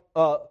and walk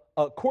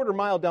a quarter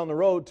mile down the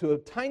road to a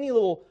tiny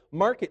little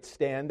market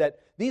stand that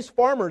these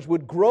farmers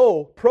would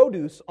grow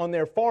produce on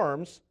their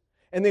farms,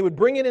 and they would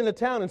bring it into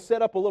town and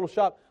set up a little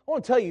shop. I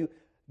want to tell you,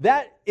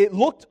 that it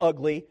looked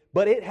ugly,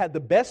 but it had the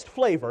best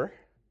flavor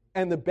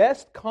and the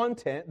best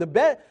content,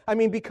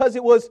 because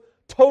it was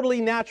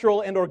totally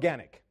natural and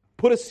organic.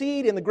 Put a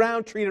seed in the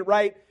ground, treat it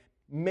right,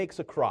 makes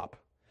a crop.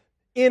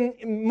 In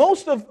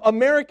most of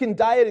American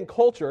diet and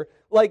culture,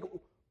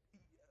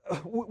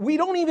 we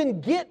don't even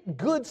get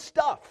good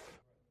stuff.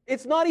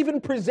 It's not even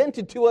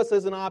presented to us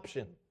as an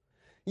option.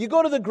 You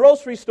go to the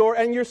grocery store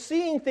and you're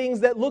seeing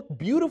things that look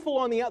beautiful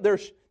on the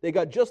outside. They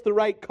got just the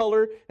right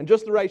color and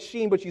just the right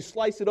sheen, but you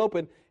slice it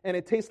open and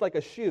it tastes like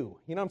a shoe.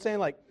 You know what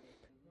I'm saying?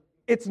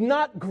 It's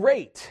not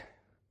great.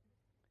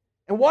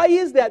 And why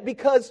is that?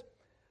 Because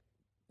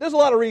there's a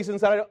lot of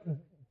reasons that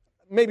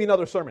maybe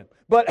another sermon.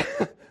 But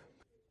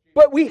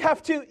we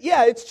have to,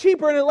 it's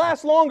cheaper and it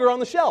lasts longer on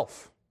the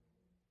shelf.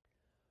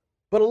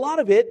 But a lot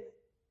of it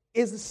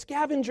is the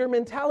scavenger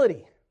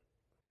mentality.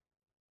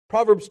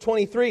 Proverbs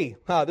 23.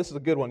 This is a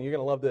good one. You're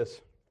going to love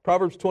this.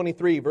 Proverbs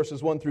 23,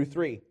 verses 1 through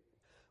 3.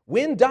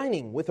 When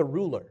dining with a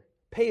ruler,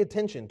 pay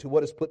attention to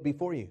what is put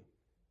before you.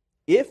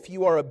 If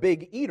you are a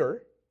big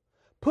eater,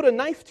 put a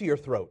knife to your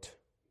throat.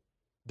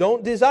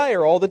 Don't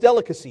desire all the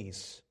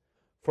delicacies,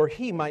 for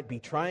he might be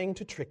trying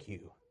to trick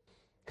you.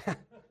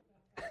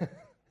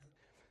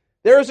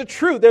 There is a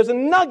truth, there's a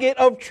nugget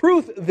of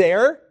truth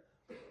there,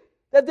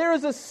 that there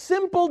is a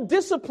simple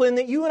discipline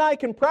that you and I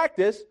can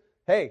practice.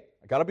 Hey,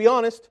 I got to be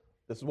honest,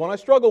 this is one I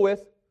struggle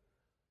with.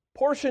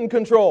 Portion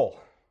control.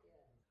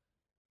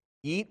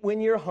 Eat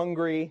when you're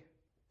hungry,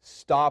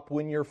 stop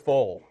when you're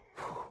full.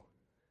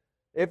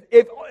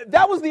 If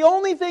that was the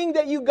only thing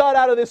that you got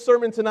out of this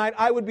sermon tonight,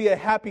 I would be a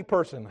happy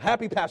person,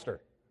 happy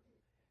pastor.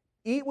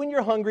 Eat when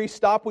you're hungry,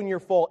 stop when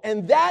you're full.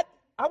 And that,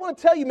 I want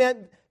to tell you,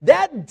 man,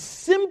 that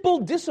simple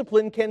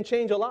discipline can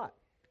change a lot.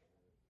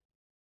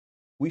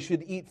 We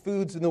should eat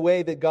foods in the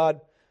way that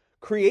God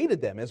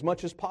created them as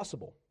much as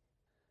possible.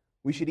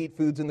 We should eat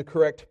foods in the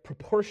correct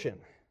proportion.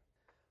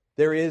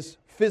 There is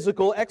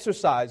physical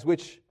exercise,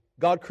 which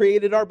God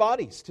created our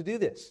bodies to do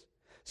this.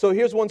 So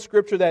here's one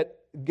scripture that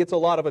gets a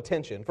lot of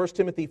attention. 1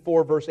 Timothy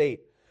 4, verse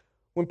 8.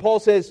 When Paul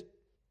says,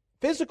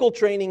 physical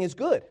training is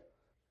good,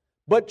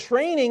 but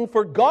training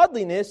for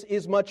godliness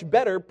is much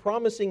better,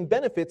 promising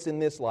benefits in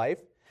this life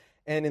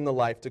and in the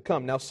life to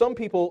come. Now, some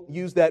people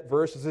use that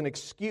verse as an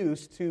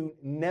excuse to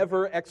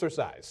never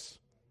exercise.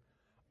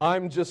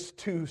 I'm just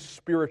too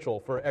spiritual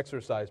for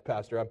exercise,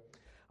 Pastor.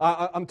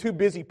 I'm too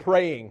busy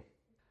praying,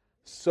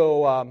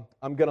 so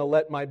I'm going to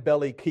let my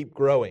belly keep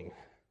growing.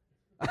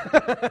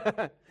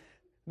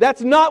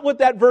 That's not what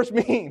that verse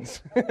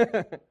means.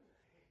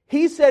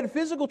 He said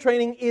physical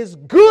training is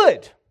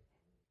good.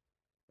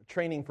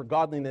 Training for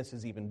godliness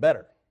is even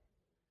better.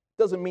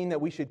 Doesn't mean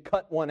that we should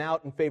cut one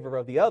out in favor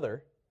of the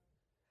other.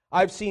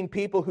 I've seen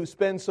people who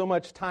spend so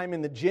much time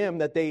in the gym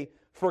that they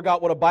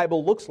forgot what a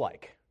Bible looks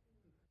like.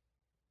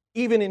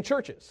 Even in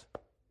churches.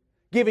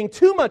 Giving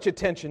too much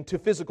attention to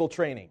physical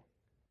training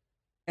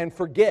and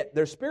forget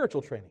their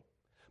spiritual training.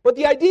 But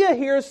the idea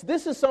here is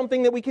this is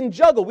something that we can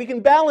juggle. We can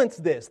balance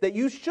this, that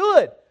you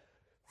should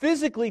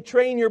physically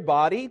train your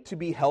body to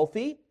be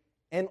healthy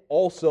and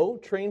also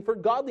train for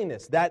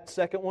godliness. That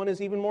second one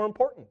is even more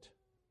important.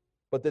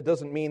 But that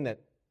doesn't mean that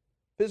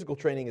physical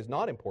training is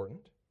not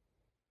important.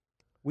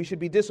 We should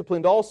be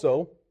disciplined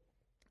also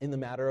in the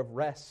matter of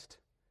rest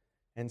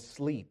and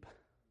sleep.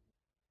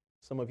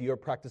 Some of you are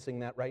practicing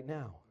that right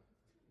now.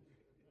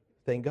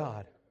 Thank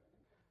God.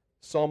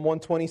 Psalm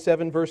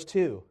 127, verse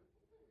 2.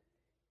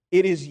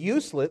 It is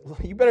useless.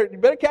 You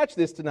better catch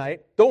this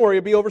tonight. Don't worry,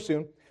 it'll be over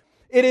soon.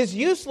 It is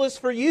useless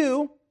for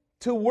you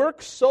to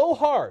work so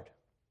hard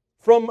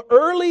from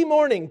early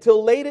morning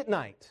till late at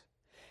night,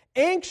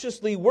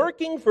 anxiously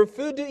working for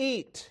food to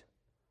eat,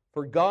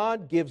 for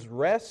God gives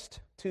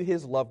rest to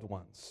His loved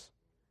ones.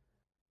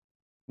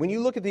 When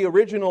you look at the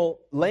original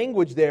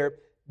language there,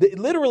 it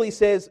literally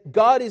says,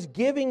 God is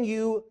giving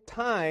you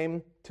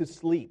time to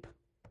sleep.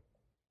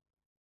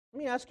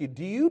 Let me ask you,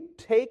 do you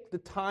take the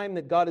time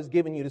that God has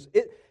given you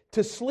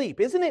to sleep?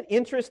 Isn't it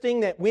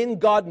interesting that when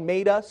God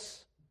made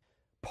us,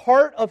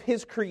 part of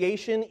His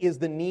creation is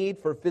the need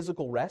for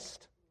physical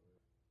rest?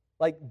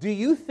 Do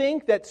you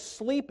think that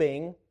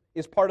sleeping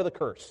is part of the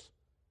curse?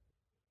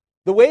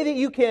 The way that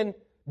you can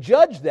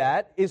judge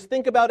that is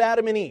think about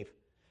Adam and Eve.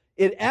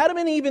 Adam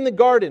and Eve in the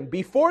garden,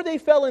 before they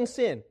fell in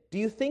sin, do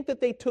you think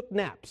that they took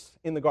naps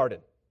in the garden?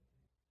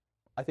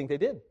 I think they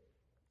did.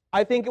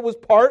 I think it was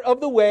part of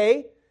the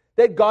way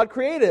that God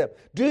created them.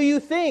 Do you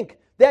think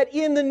that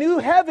in the new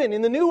heaven,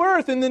 in the new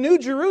earth, in the new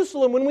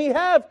Jerusalem, when we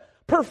have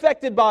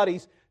perfected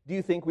bodies, do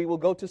you think we will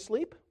go to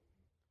sleep?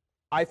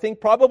 I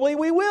think probably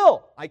we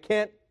will. I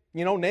can't,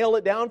 nail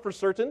it down for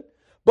certain.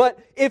 But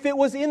if it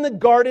was in the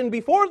garden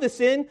before the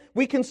sin,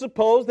 we can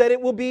suppose that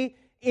it will be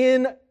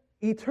in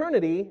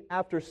eternity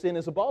after sin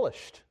is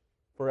abolished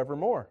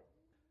forevermore.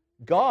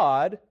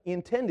 God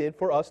intended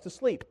for us to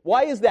sleep.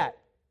 Why is that?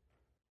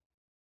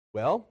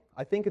 Well,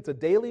 I think it's a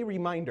daily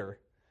reminder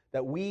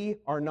that we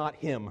are not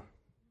Him.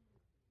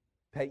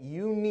 That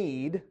you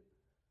need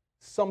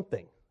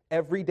something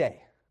every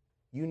day.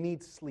 You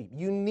need sleep.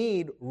 You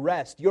need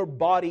rest. Your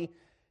body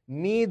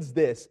needs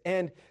this.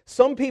 And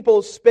some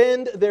people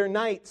spend their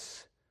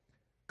nights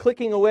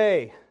clicking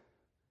away,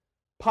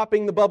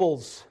 popping the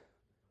bubbles,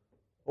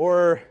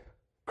 or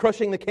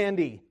crushing the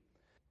candy,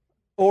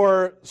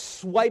 or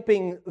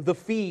swiping the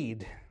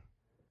feed,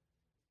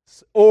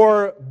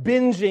 or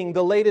binging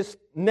the latest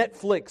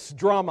Netflix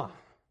drama.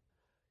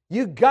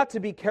 You've got to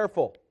be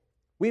careful.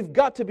 We've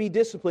got to be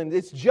disciplined.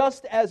 It's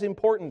just as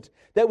important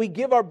that we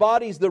give our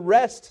bodies the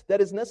rest that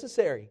is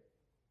necessary.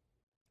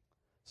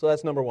 So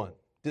that's number one,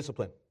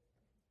 discipline.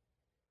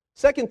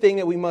 Second thing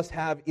that we must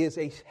have is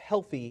a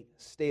healthy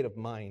state of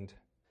mind.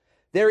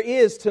 There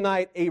is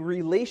tonight a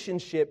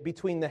relationship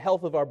between the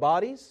health of our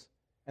bodies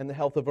and the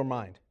health of our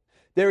mind.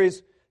 There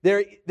is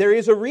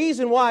a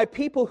reason why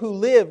people who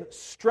live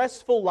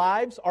stressful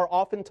lives are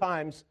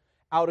oftentimes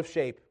out of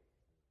shape.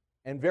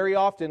 And very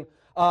often,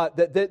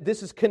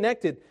 this is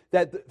connected,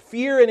 that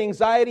fear and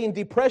anxiety and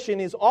depression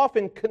is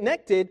often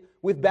connected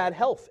with bad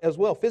health as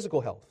well,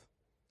 physical health.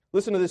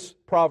 Listen to this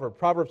proverb,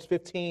 Proverbs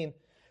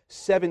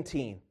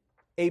 15:17.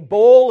 A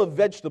bowl of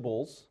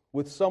vegetables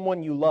with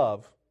someone you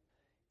love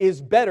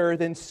is better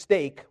than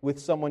steak with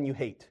someone you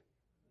hate.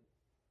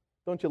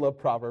 Don't you love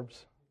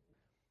Proverbs?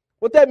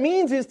 What that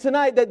means is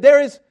tonight that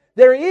there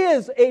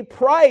is a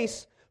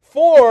price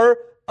for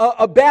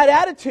a bad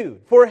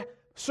attitude, for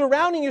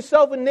surrounding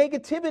yourself with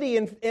negativity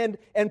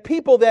and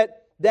people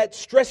that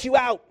stress you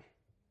out.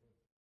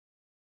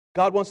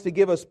 God wants to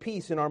give us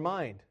peace in our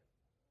mind,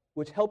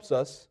 which helps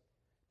us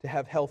to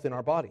have health in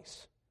our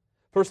bodies.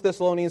 1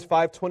 Thessalonians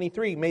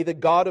 5:23, may the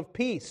God of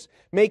peace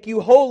make you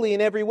holy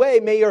in every way.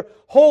 May your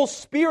whole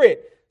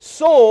spirit,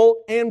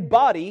 soul, and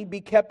body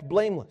be kept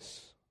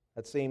blameless.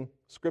 That same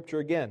scripture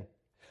again.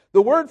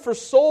 The word for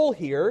soul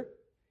here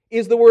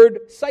is the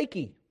word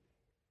psyche.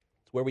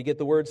 It's where we get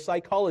the word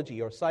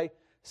psychology or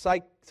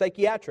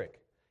psychiatric.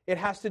 It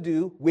has to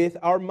do with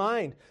our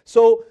mind.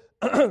 So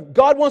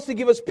God wants to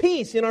give us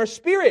peace in our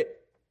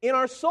spirit, in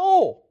our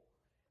soul,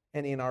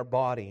 and in our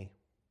body.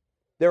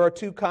 There are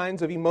two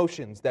kinds of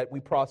emotions that we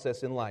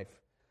process in life.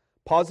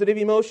 Positive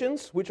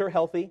emotions, which are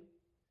healthy,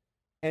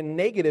 and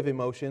negative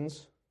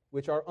emotions,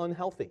 which are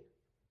unhealthy.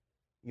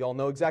 You all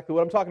know exactly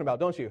what I'm talking about,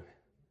 don't you?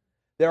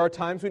 There are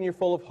times when you're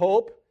full of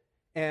hope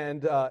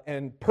and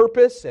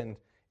purpose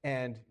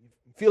and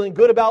feeling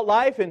good about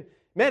life. And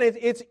man,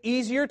 it's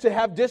easier to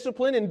have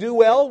discipline and do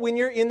well when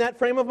you're in that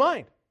frame of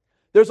mind.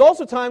 There's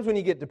also times when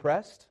you get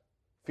depressed,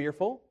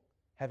 fearful,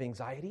 have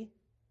anxiety,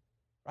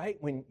 right?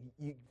 When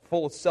you're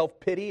full of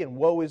self-pity and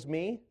woe is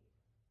me,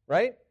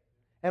 right?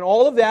 And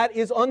all of that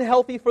is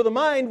unhealthy for the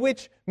mind,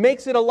 which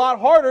makes it a lot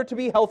harder to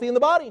be healthy in the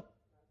body.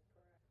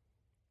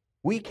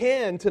 We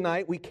can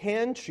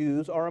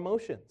choose our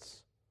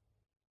emotions.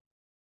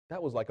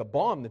 That was like a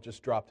bomb that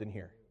just dropped in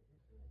here.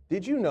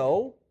 Did you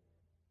know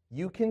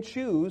you can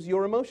choose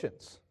your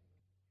emotions?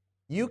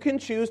 You can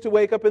choose to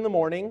wake up in the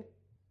morning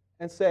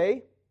and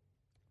say,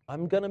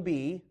 I'm going to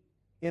be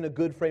in a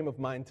good frame of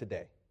mind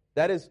today.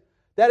 That is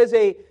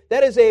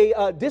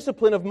a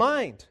discipline of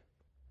mind.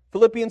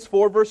 Philippians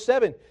 4, verse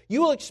 7.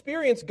 You will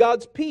experience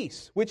God's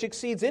peace, which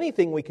exceeds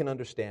anything we can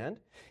understand.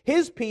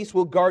 His peace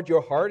will guard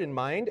your heart and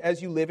mind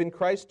as you live in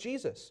Christ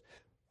Jesus.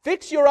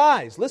 Fix your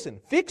eyes,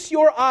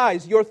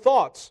 your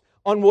thoughts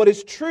on what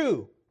is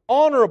true,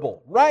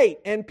 honorable, right,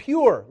 and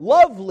pure,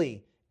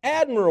 lovely,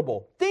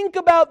 admirable. Think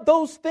about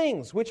those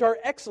things which are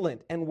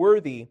excellent and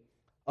worthy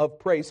of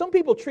praise. Some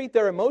people treat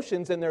their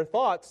emotions and their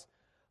thoughts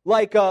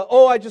like,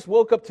 I just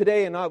woke up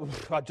today and I'm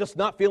just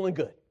not feeling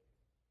good.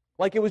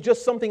 Like it was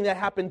just something that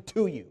happened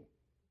to you.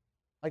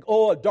 Like,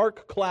 a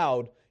dark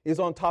cloud is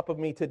on top of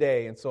me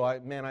today, and so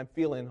I'm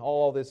feeling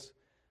all this.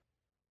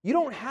 You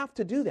don't have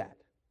to do that.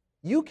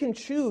 You can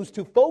choose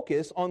to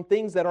focus on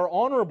things that are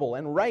honorable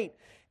and right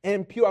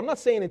and pure. I'm not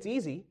saying it's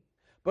easy,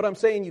 but I'm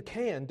saying you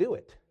can do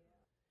it.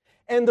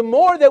 And the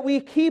more that we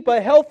keep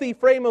a healthy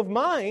frame of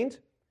mind,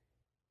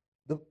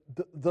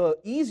 the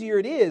easier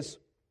it is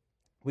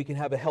we can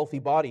have a healthy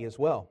body as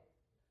well.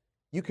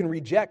 You can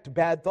reject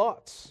bad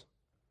thoughts.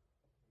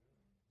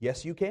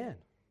 Yes, you can.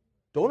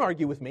 Don't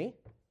argue with me.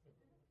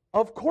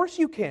 Of course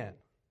you can.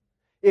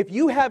 If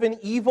you have an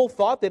evil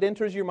thought that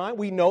enters your mind,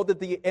 we know that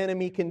the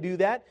enemy can do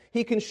that.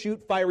 He can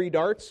shoot fiery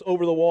darts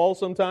over the wall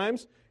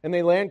sometimes, and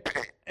they land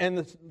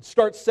and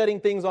start setting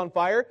things on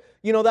fire.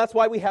 You know, that's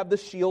why we have the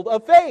shield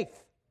of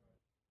faith.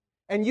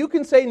 And you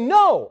can say,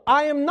 no,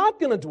 I am not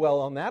going to dwell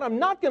on that. I'm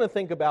not going to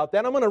think about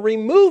that. I'm going to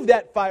remove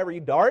that fiery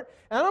dart,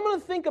 and I'm going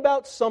to think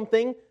about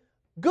something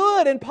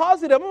good and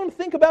positive. I'm going to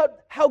think about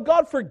how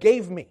God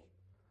forgave me.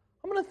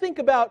 I'm going to think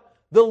about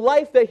the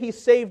life that He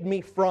saved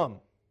me from.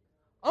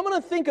 I'm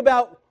going to think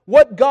about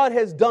what God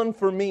has done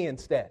for me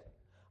instead.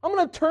 I'm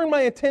going to turn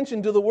my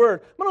attention to the Word.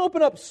 I'm going to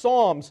open up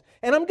Psalms,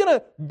 and I'm going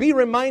to be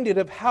reminded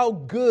of how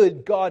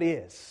good God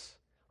is.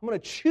 I'm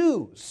going to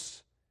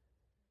choose.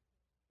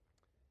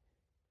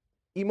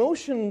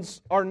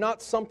 Emotions are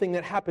not something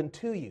that happen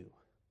to you.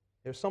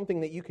 They're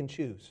something that you can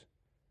choose.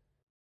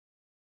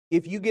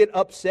 If you get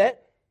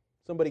upset,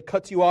 somebody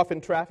cuts you off in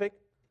traffic,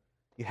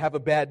 you have a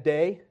bad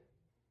day,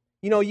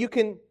 you know, you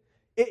can...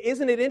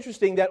 Isn't it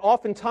interesting that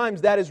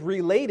oftentimes that is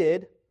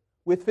related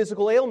with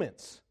physical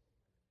ailments?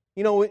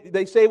 You know,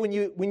 they say when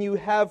you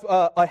have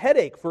a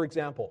headache, for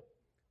example,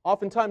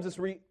 oftentimes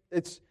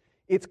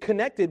it's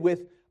connected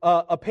with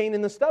a pain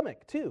in the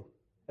stomach too,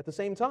 at the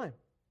same time,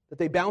 that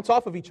they bounce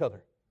off of each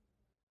other.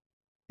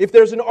 If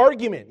there's an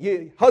argument,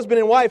 husband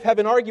and wife have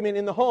an argument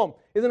in the home,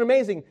 isn't it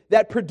amazing?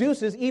 That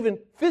produces even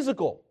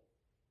physical.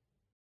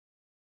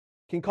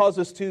 Can cause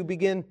us to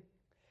begin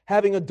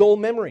having a dull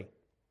memory.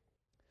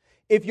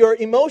 If your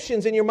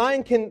emotions and your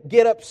mind can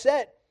get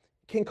upset,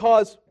 can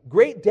cause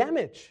great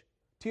damage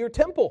to your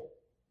temple.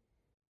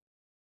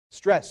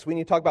 Stress. We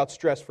need to talk about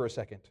stress for a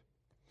second.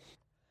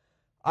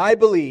 I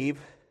believe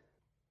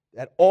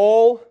that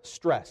all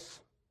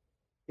stress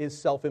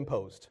is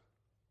self-imposed.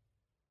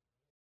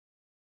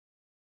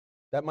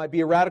 That might be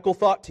a radical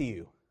thought to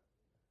you.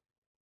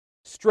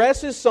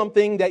 Stress is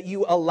something that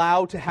you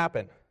allow to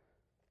happen.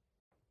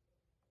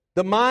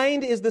 The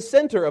mind is the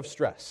center of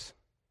stress.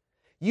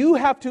 You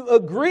have to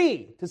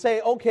agree to say,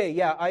 okay,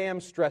 yeah, I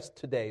am stressed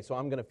today, so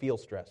I'm going to feel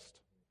stressed.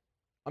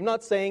 I'm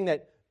not saying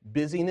that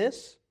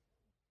busyness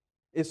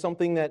is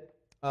something that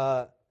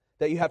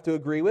you have to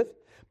agree with.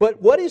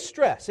 But what is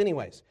stress,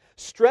 anyways?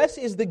 Stress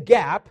is the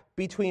gap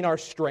between our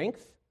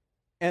strength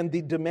and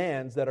the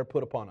demands that are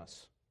put upon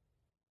us.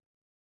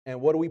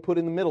 And what do we put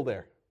in the middle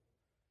there?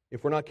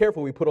 If we're not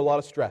careful, we put a lot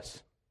of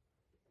stress.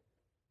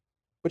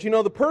 But you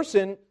know, the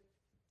person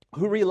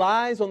who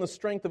relies on the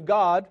strength of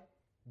God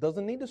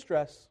doesn't need to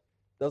stress,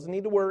 doesn't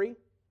need to worry,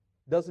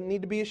 doesn't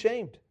need to be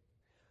ashamed.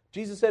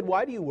 Jesus said,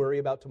 why do you worry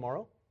about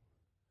tomorrow?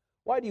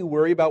 Why do you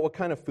worry about what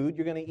kind of food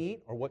you're going to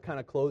eat or what kind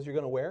of clothes you're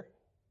going to wear?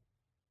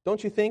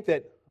 Don't you think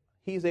that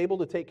He's able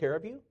to take care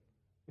of you?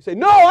 You say,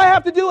 no, I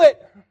have to do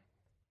it.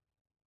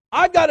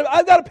 I've got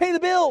to pay the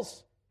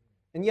bills.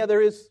 And yeah,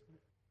 there is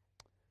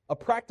a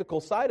practical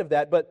side of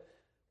that, but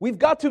we've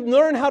got to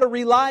learn how to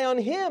rely on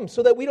Him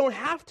so that we don't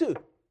have to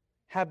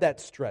have that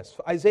stress.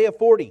 Isaiah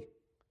 40,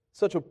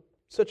 such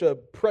a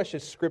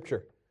precious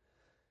scripture.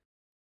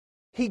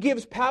 He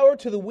gives power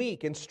to the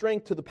weak and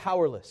strength to the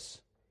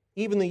powerless.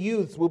 Even the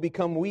youths will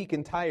become weak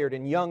and tired,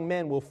 and young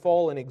men will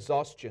fall in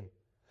exhaustion.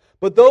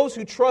 But those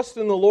who trust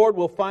in the Lord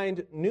will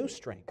find new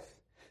strength.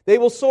 They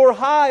will soar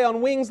high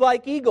on wings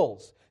like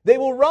eagles. They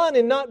will run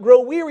and not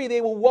grow weary.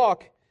 They will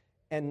walk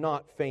and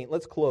not faint.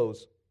 Let's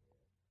close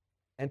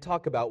and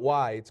talk about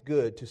why it's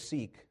good to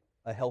seek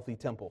a healthy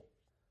temple.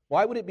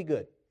 Why would it be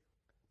good?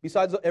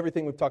 Besides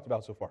everything we've talked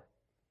about so far.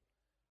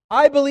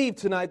 I believe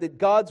tonight that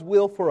God's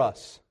will for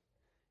us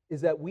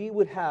is that we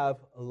would have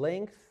a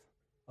length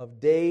of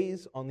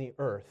days on the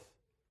earth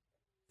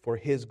for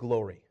His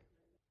glory.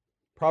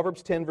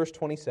 Proverbs 10, verse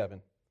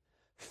 27.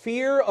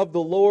 Fear of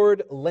the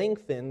Lord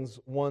lengthens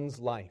one's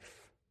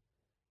life,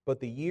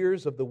 but the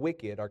years of the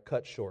wicked are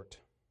cut short.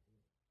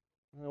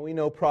 Now, we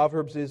know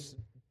Proverbs is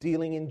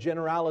dealing in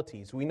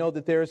generalities. We know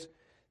that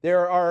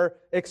there are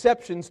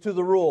exceptions to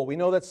the rule. We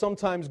know that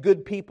sometimes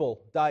good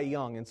people die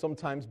young and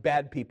sometimes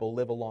bad people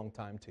live a long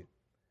time too.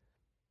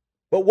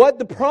 But what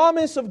the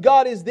promise of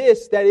God is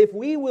this, that if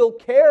we will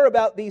care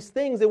about these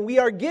things, then we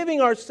are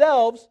giving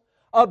ourselves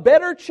a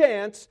better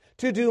chance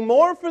to do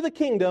more for the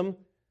kingdom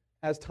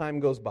as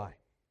time goes by.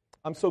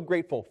 I'm so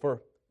grateful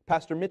for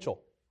Pastor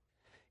Mitchell.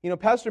 You know,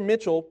 Pastor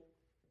Mitchell,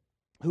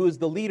 who is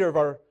the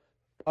leader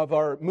of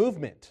our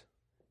movement,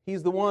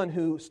 he's the one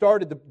who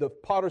started the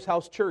Potter's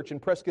House Church in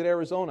Prescott,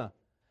 Arizona.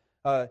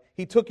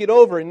 He took it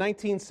over in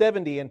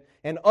 1970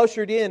 and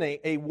ushered in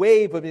a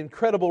wave of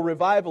incredible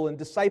revival and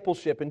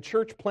discipleship and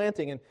church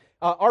planting. And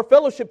our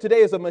fellowship today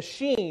is a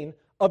machine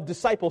of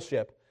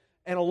discipleship.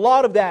 And a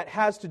lot of that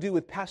has to do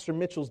with Pastor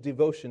Mitchell's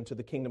devotion to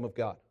the kingdom of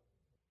God.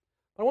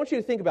 I want you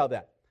to think about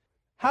that.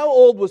 How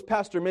old was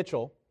Pastor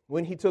Mitchell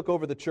when he took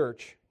over the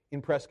church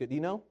in Prescott? Do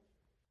you know?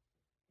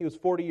 He was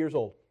 40 years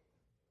old.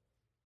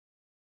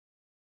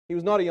 He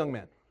was not a young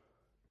man.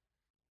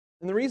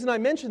 And the reason I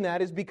mention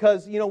that is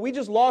because, you know, we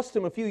just lost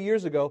him a few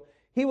years ago.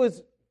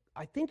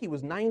 I think he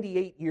was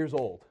 98 years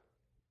old.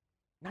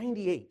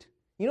 98.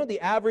 You know what the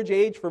average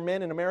age for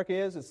men in America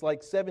is? It's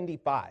like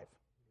 75.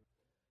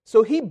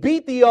 So he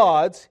beat the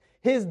odds.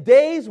 His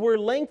days were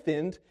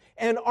lengthened,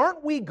 and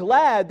aren't we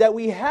glad that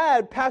we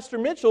had Pastor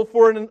Mitchell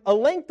for a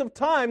length of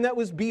time that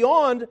was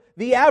beyond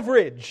the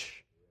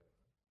average?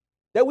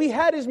 That we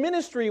had his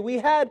ministry, we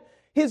had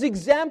his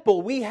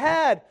example, we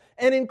had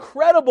an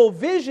incredible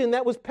vision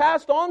that was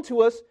passed on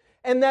to us,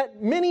 and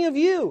that many of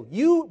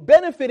you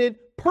benefited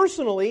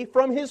personally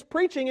from his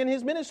preaching and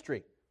his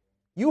ministry.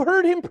 You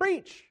heard him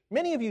preach.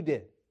 Many of you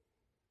did.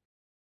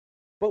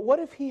 But what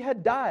if he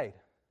had died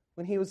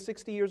when he was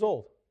 60 years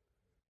old?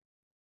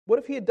 What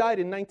if he had died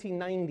in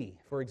 1990,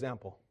 for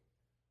example,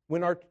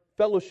 when our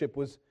fellowship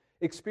was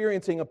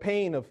experiencing a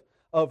pain of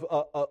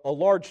a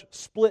large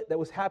split that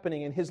was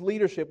happening and his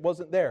leadership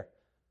wasn't there?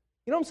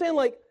 You know what I'm saying?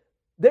 Like,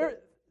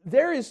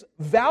 there is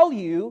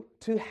value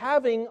to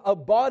having a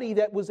body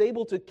that was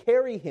able to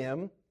carry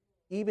him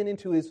even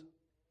into his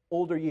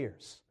older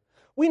years.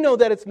 We know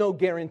that it's no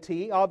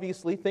guarantee.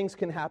 Obviously, things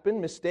can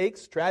happen,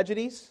 mistakes,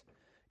 tragedies,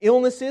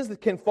 illnesses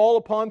that can fall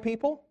upon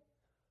people.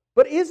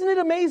 But isn't it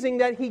amazing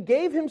that he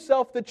gave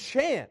himself the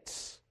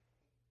chance,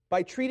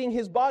 by treating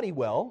his body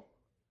well,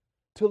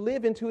 to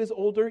live into his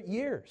older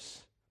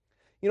years?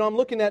 You know, I'm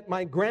looking at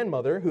my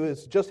grandmother, who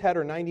has just had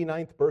her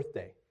 99th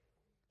birthday.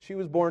 She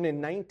was born in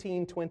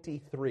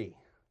 1923.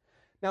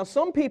 Now,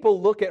 some people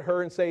look at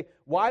her and say,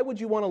 why would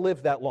you want to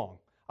live that long?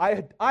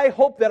 I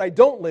hope that I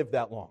don't live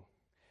that long.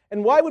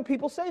 And why would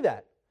people say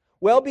that?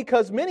 Well,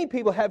 because many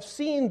people have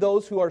seen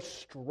those who are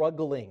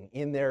struggling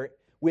in their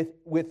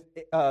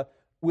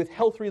with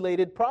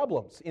health-related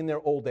problems in their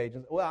old age.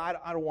 Well,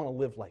 I don't want to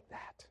live like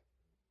that.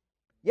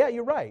 Yeah,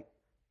 you're right.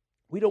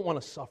 We don't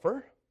want to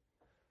suffer.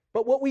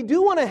 But what we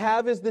do want to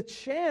have is the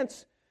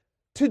chance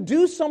to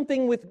do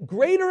something with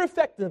greater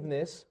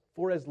effectiveness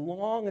for as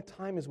long a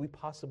time as we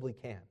possibly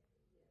can.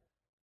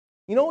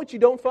 You know what you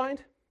don't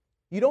find?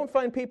 You don't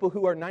find people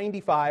who are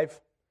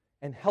 95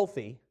 and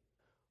healthy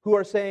who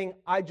are saying,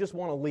 I just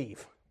want to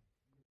leave.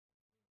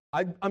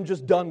 I'm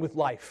just done with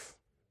life.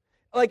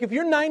 Like, if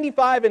you're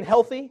 95 and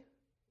healthy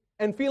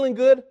and feeling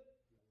good,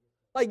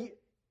 like,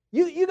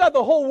 you got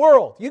the whole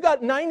world. You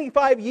got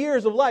 95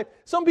 years of life.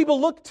 Some people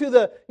look to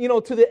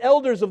the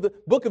elders of the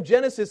book of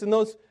Genesis and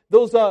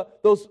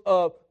those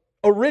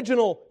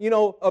original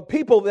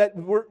people that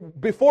were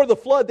before the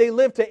flood. They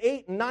lived to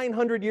 800 and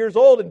 900 years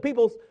old, and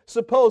people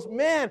suppose,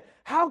 man,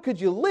 how could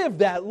you live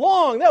that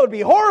long? That would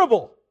be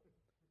horrible.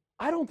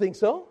 I don't think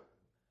so.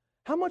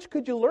 How much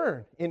could you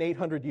learn in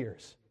 800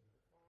 years?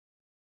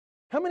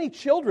 How many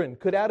children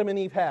could Adam and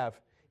Eve have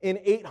in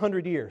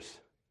 800 years?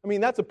 I mean,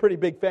 that's a pretty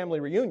big family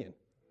reunion.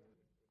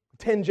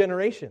 10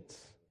 generations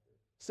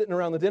sitting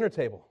around the dinner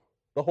table,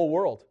 the whole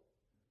world.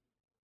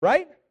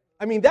 Right?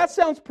 I mean, that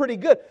sounds pretty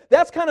good.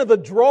 That's kind of the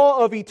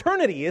draw of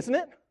eternity, isn't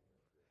it?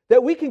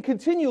 That we can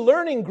continue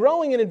learning,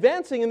 growing, and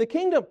advancing in the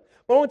kingdom.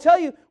 But I want to tell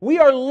you, we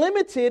are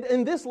limited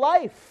in this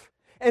life.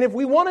 And if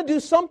we want to do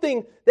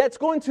something that's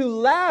going to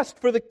last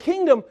for the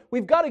kingdom,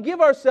 we've got to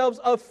give ourselves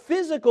a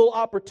physical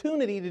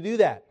opportunity to do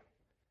that.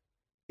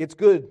 It's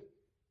good,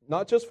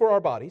 not just for our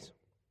bodies.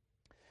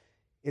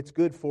 It's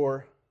good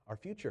for our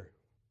future,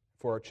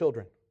 for our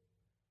children,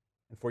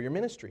 and for your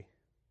ministry.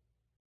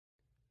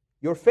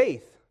 Your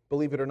faith,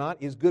 believe it or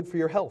not, is good for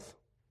your health.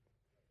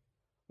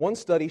 One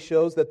study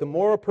shows that the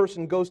more a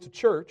person goes to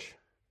church,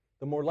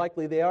 the more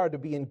likely they are to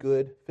be in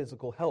good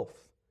physical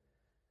health.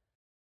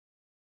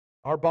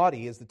 Our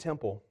body is the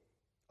temple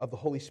of the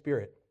Holy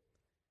Spirit.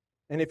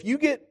 And if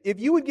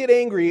you would get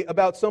angry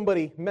about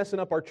somebody messing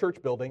up our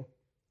church building,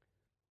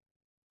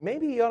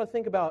 maybe you ought to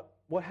think about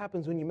what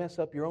happens when you mess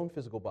up your own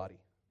physical body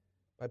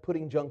by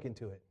putting junk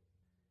into it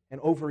and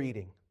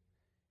overeating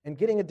and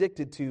getting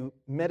addicted to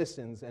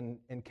medicines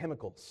and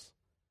chemicals.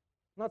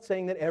 I'm not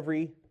saying that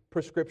every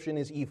prescription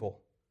is evil,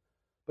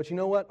 but you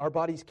know what? Our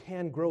bodies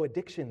can grow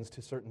addictions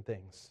to certain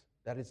things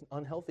that is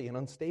unhealthy and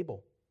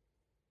unstable.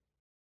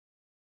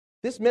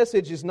 This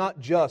message is not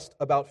just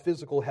about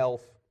physical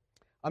health.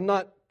 I'm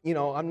not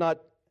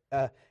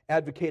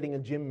advocating a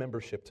gym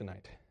membership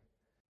tonight.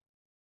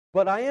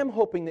 But I am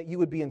hoping that you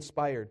would be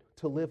inspired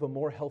to live a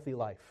more healthy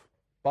life.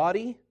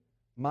 Body,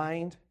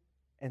 mind,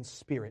 and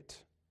spirit.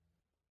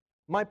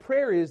 My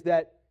prayer is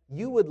that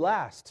you would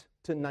last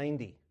to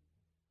 90,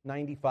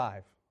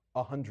 95,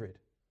 100,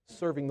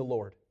 serving the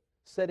Lord,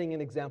 setting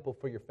an example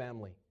for your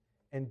family,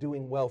 and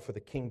doing well for the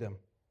kingdom.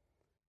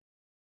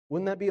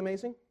 Wouldn't that be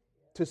amazing?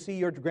 To see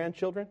your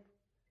grandchildren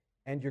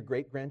and your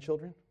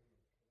great-grandchildren?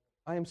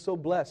 I am so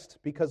blessed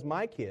because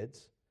my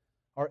kids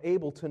are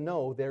able to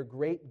know their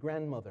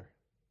great-grandmother.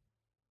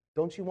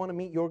 Don't you want to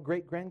meet your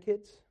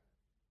great-grandkids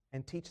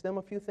and teach them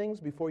a few things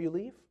before you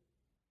leave?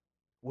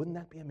 Wouldn't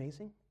that be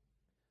amazing?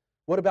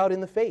 What about in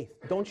the faith?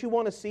 Don't you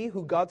want to see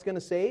who God's going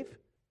to save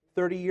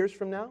 30 years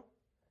from now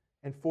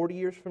and 40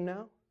 years from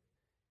now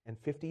and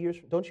 50 years?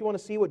 Don't you want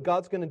to see what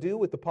God's going to do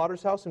with the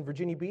Potter's House in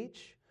Virginia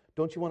Beach?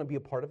 Don't you want to be a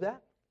part of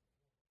that?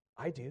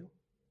 I do.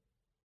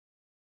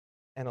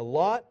 And a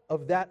lot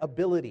of that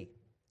ability,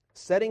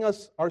 setting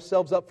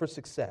ourselves up for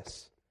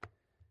success,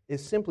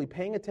 is simply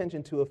paying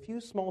attention to a few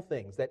small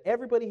things that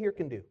everybody here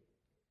can do.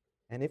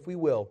 And if we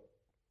will,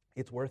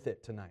 it's worth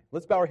it tonight.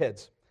 Let's bow our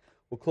heads.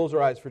 We'll close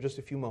our eyes for just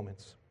a few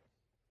moments.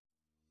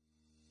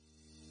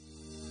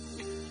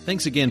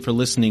 Thanks again for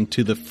listening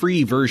to the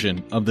free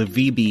version of the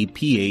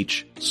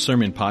VBPH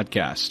Sermon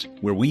Podcast,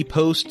 where we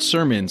post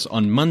sermons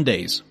on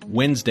Mondays,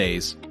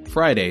 Wednesdays,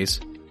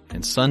 Fridays,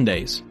 and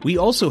Sundays. We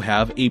also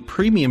have a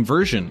premium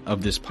version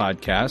of this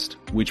podcast,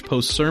 which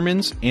posts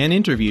sermons and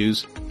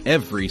interviews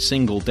every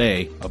single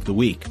day of the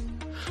week.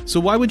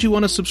 So why would you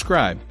want to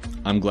subscribe?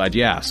 I'm glad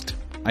you asked.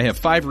 I have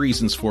 5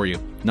 reasons for you.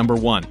 Number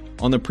 1,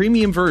 on the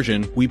premium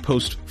version, we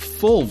post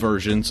full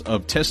versions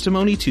of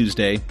Testimony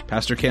Tuesday,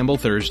 Pastor Campbell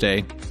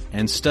Thursday,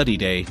 and Study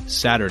Day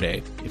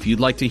Saturday. If you'd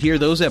like to hear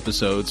those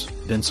episodes,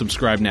 then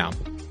subscribe now.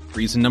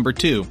 Reason number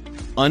 2,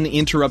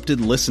 uninterrupted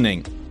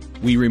listening.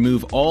 We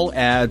remove all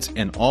ads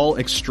and all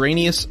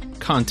extraneous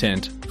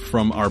content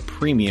from our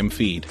premium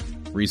feed.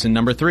 Reason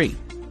number 3,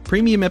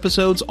 premium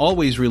episodes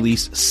always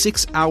release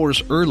 6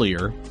 hours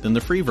earlier than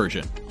the free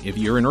version. If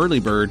you're an early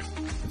bird,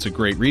 it's a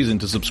great reason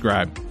to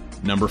subscribe.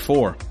 Number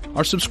 4,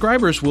 our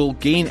subscribers will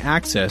gain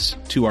access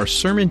to our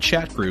sermon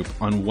chat group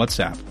on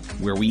WhatsApp,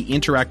 where we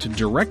interact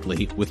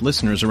directly with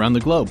listeners around the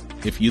globe.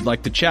 If you'd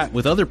like to chat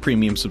with other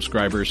premium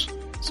subscribers,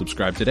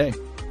 subscribe today.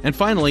 And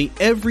finally,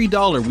 every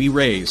dollar we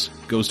raise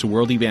goes to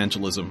world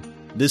evangelism.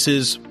 This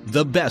is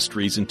the best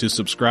reason to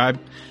subscribe,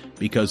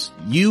 because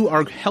you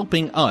are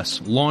helping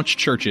us launch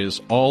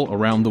churches all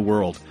around the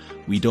world.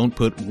 We don't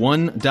put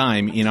one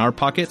dime in our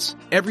pockets.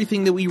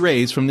 Everything that we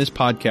raise from this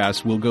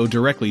podcast will go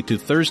directly to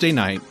Thursday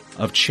night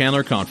of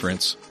Chandler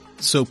Conference.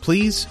 So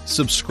please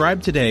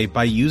subscribe today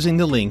by using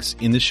the links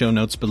in the show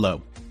notes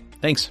below.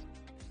 Thanks.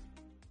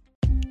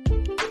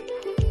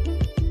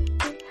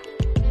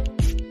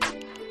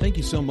 Thank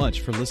you so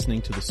much for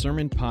listening to the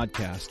Sermon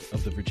Podcast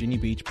of the Virginia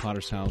Beach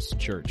Potter's House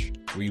Church.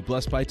 Were you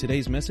blessed by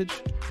today's message?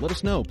 Let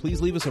us know.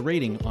 Please leave us a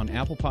rating on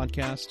Apple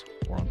Podcast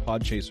or on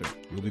Podchaser.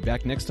 We'll be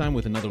back next time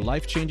with another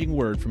life-changing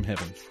word from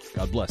heaven.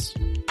 God bless.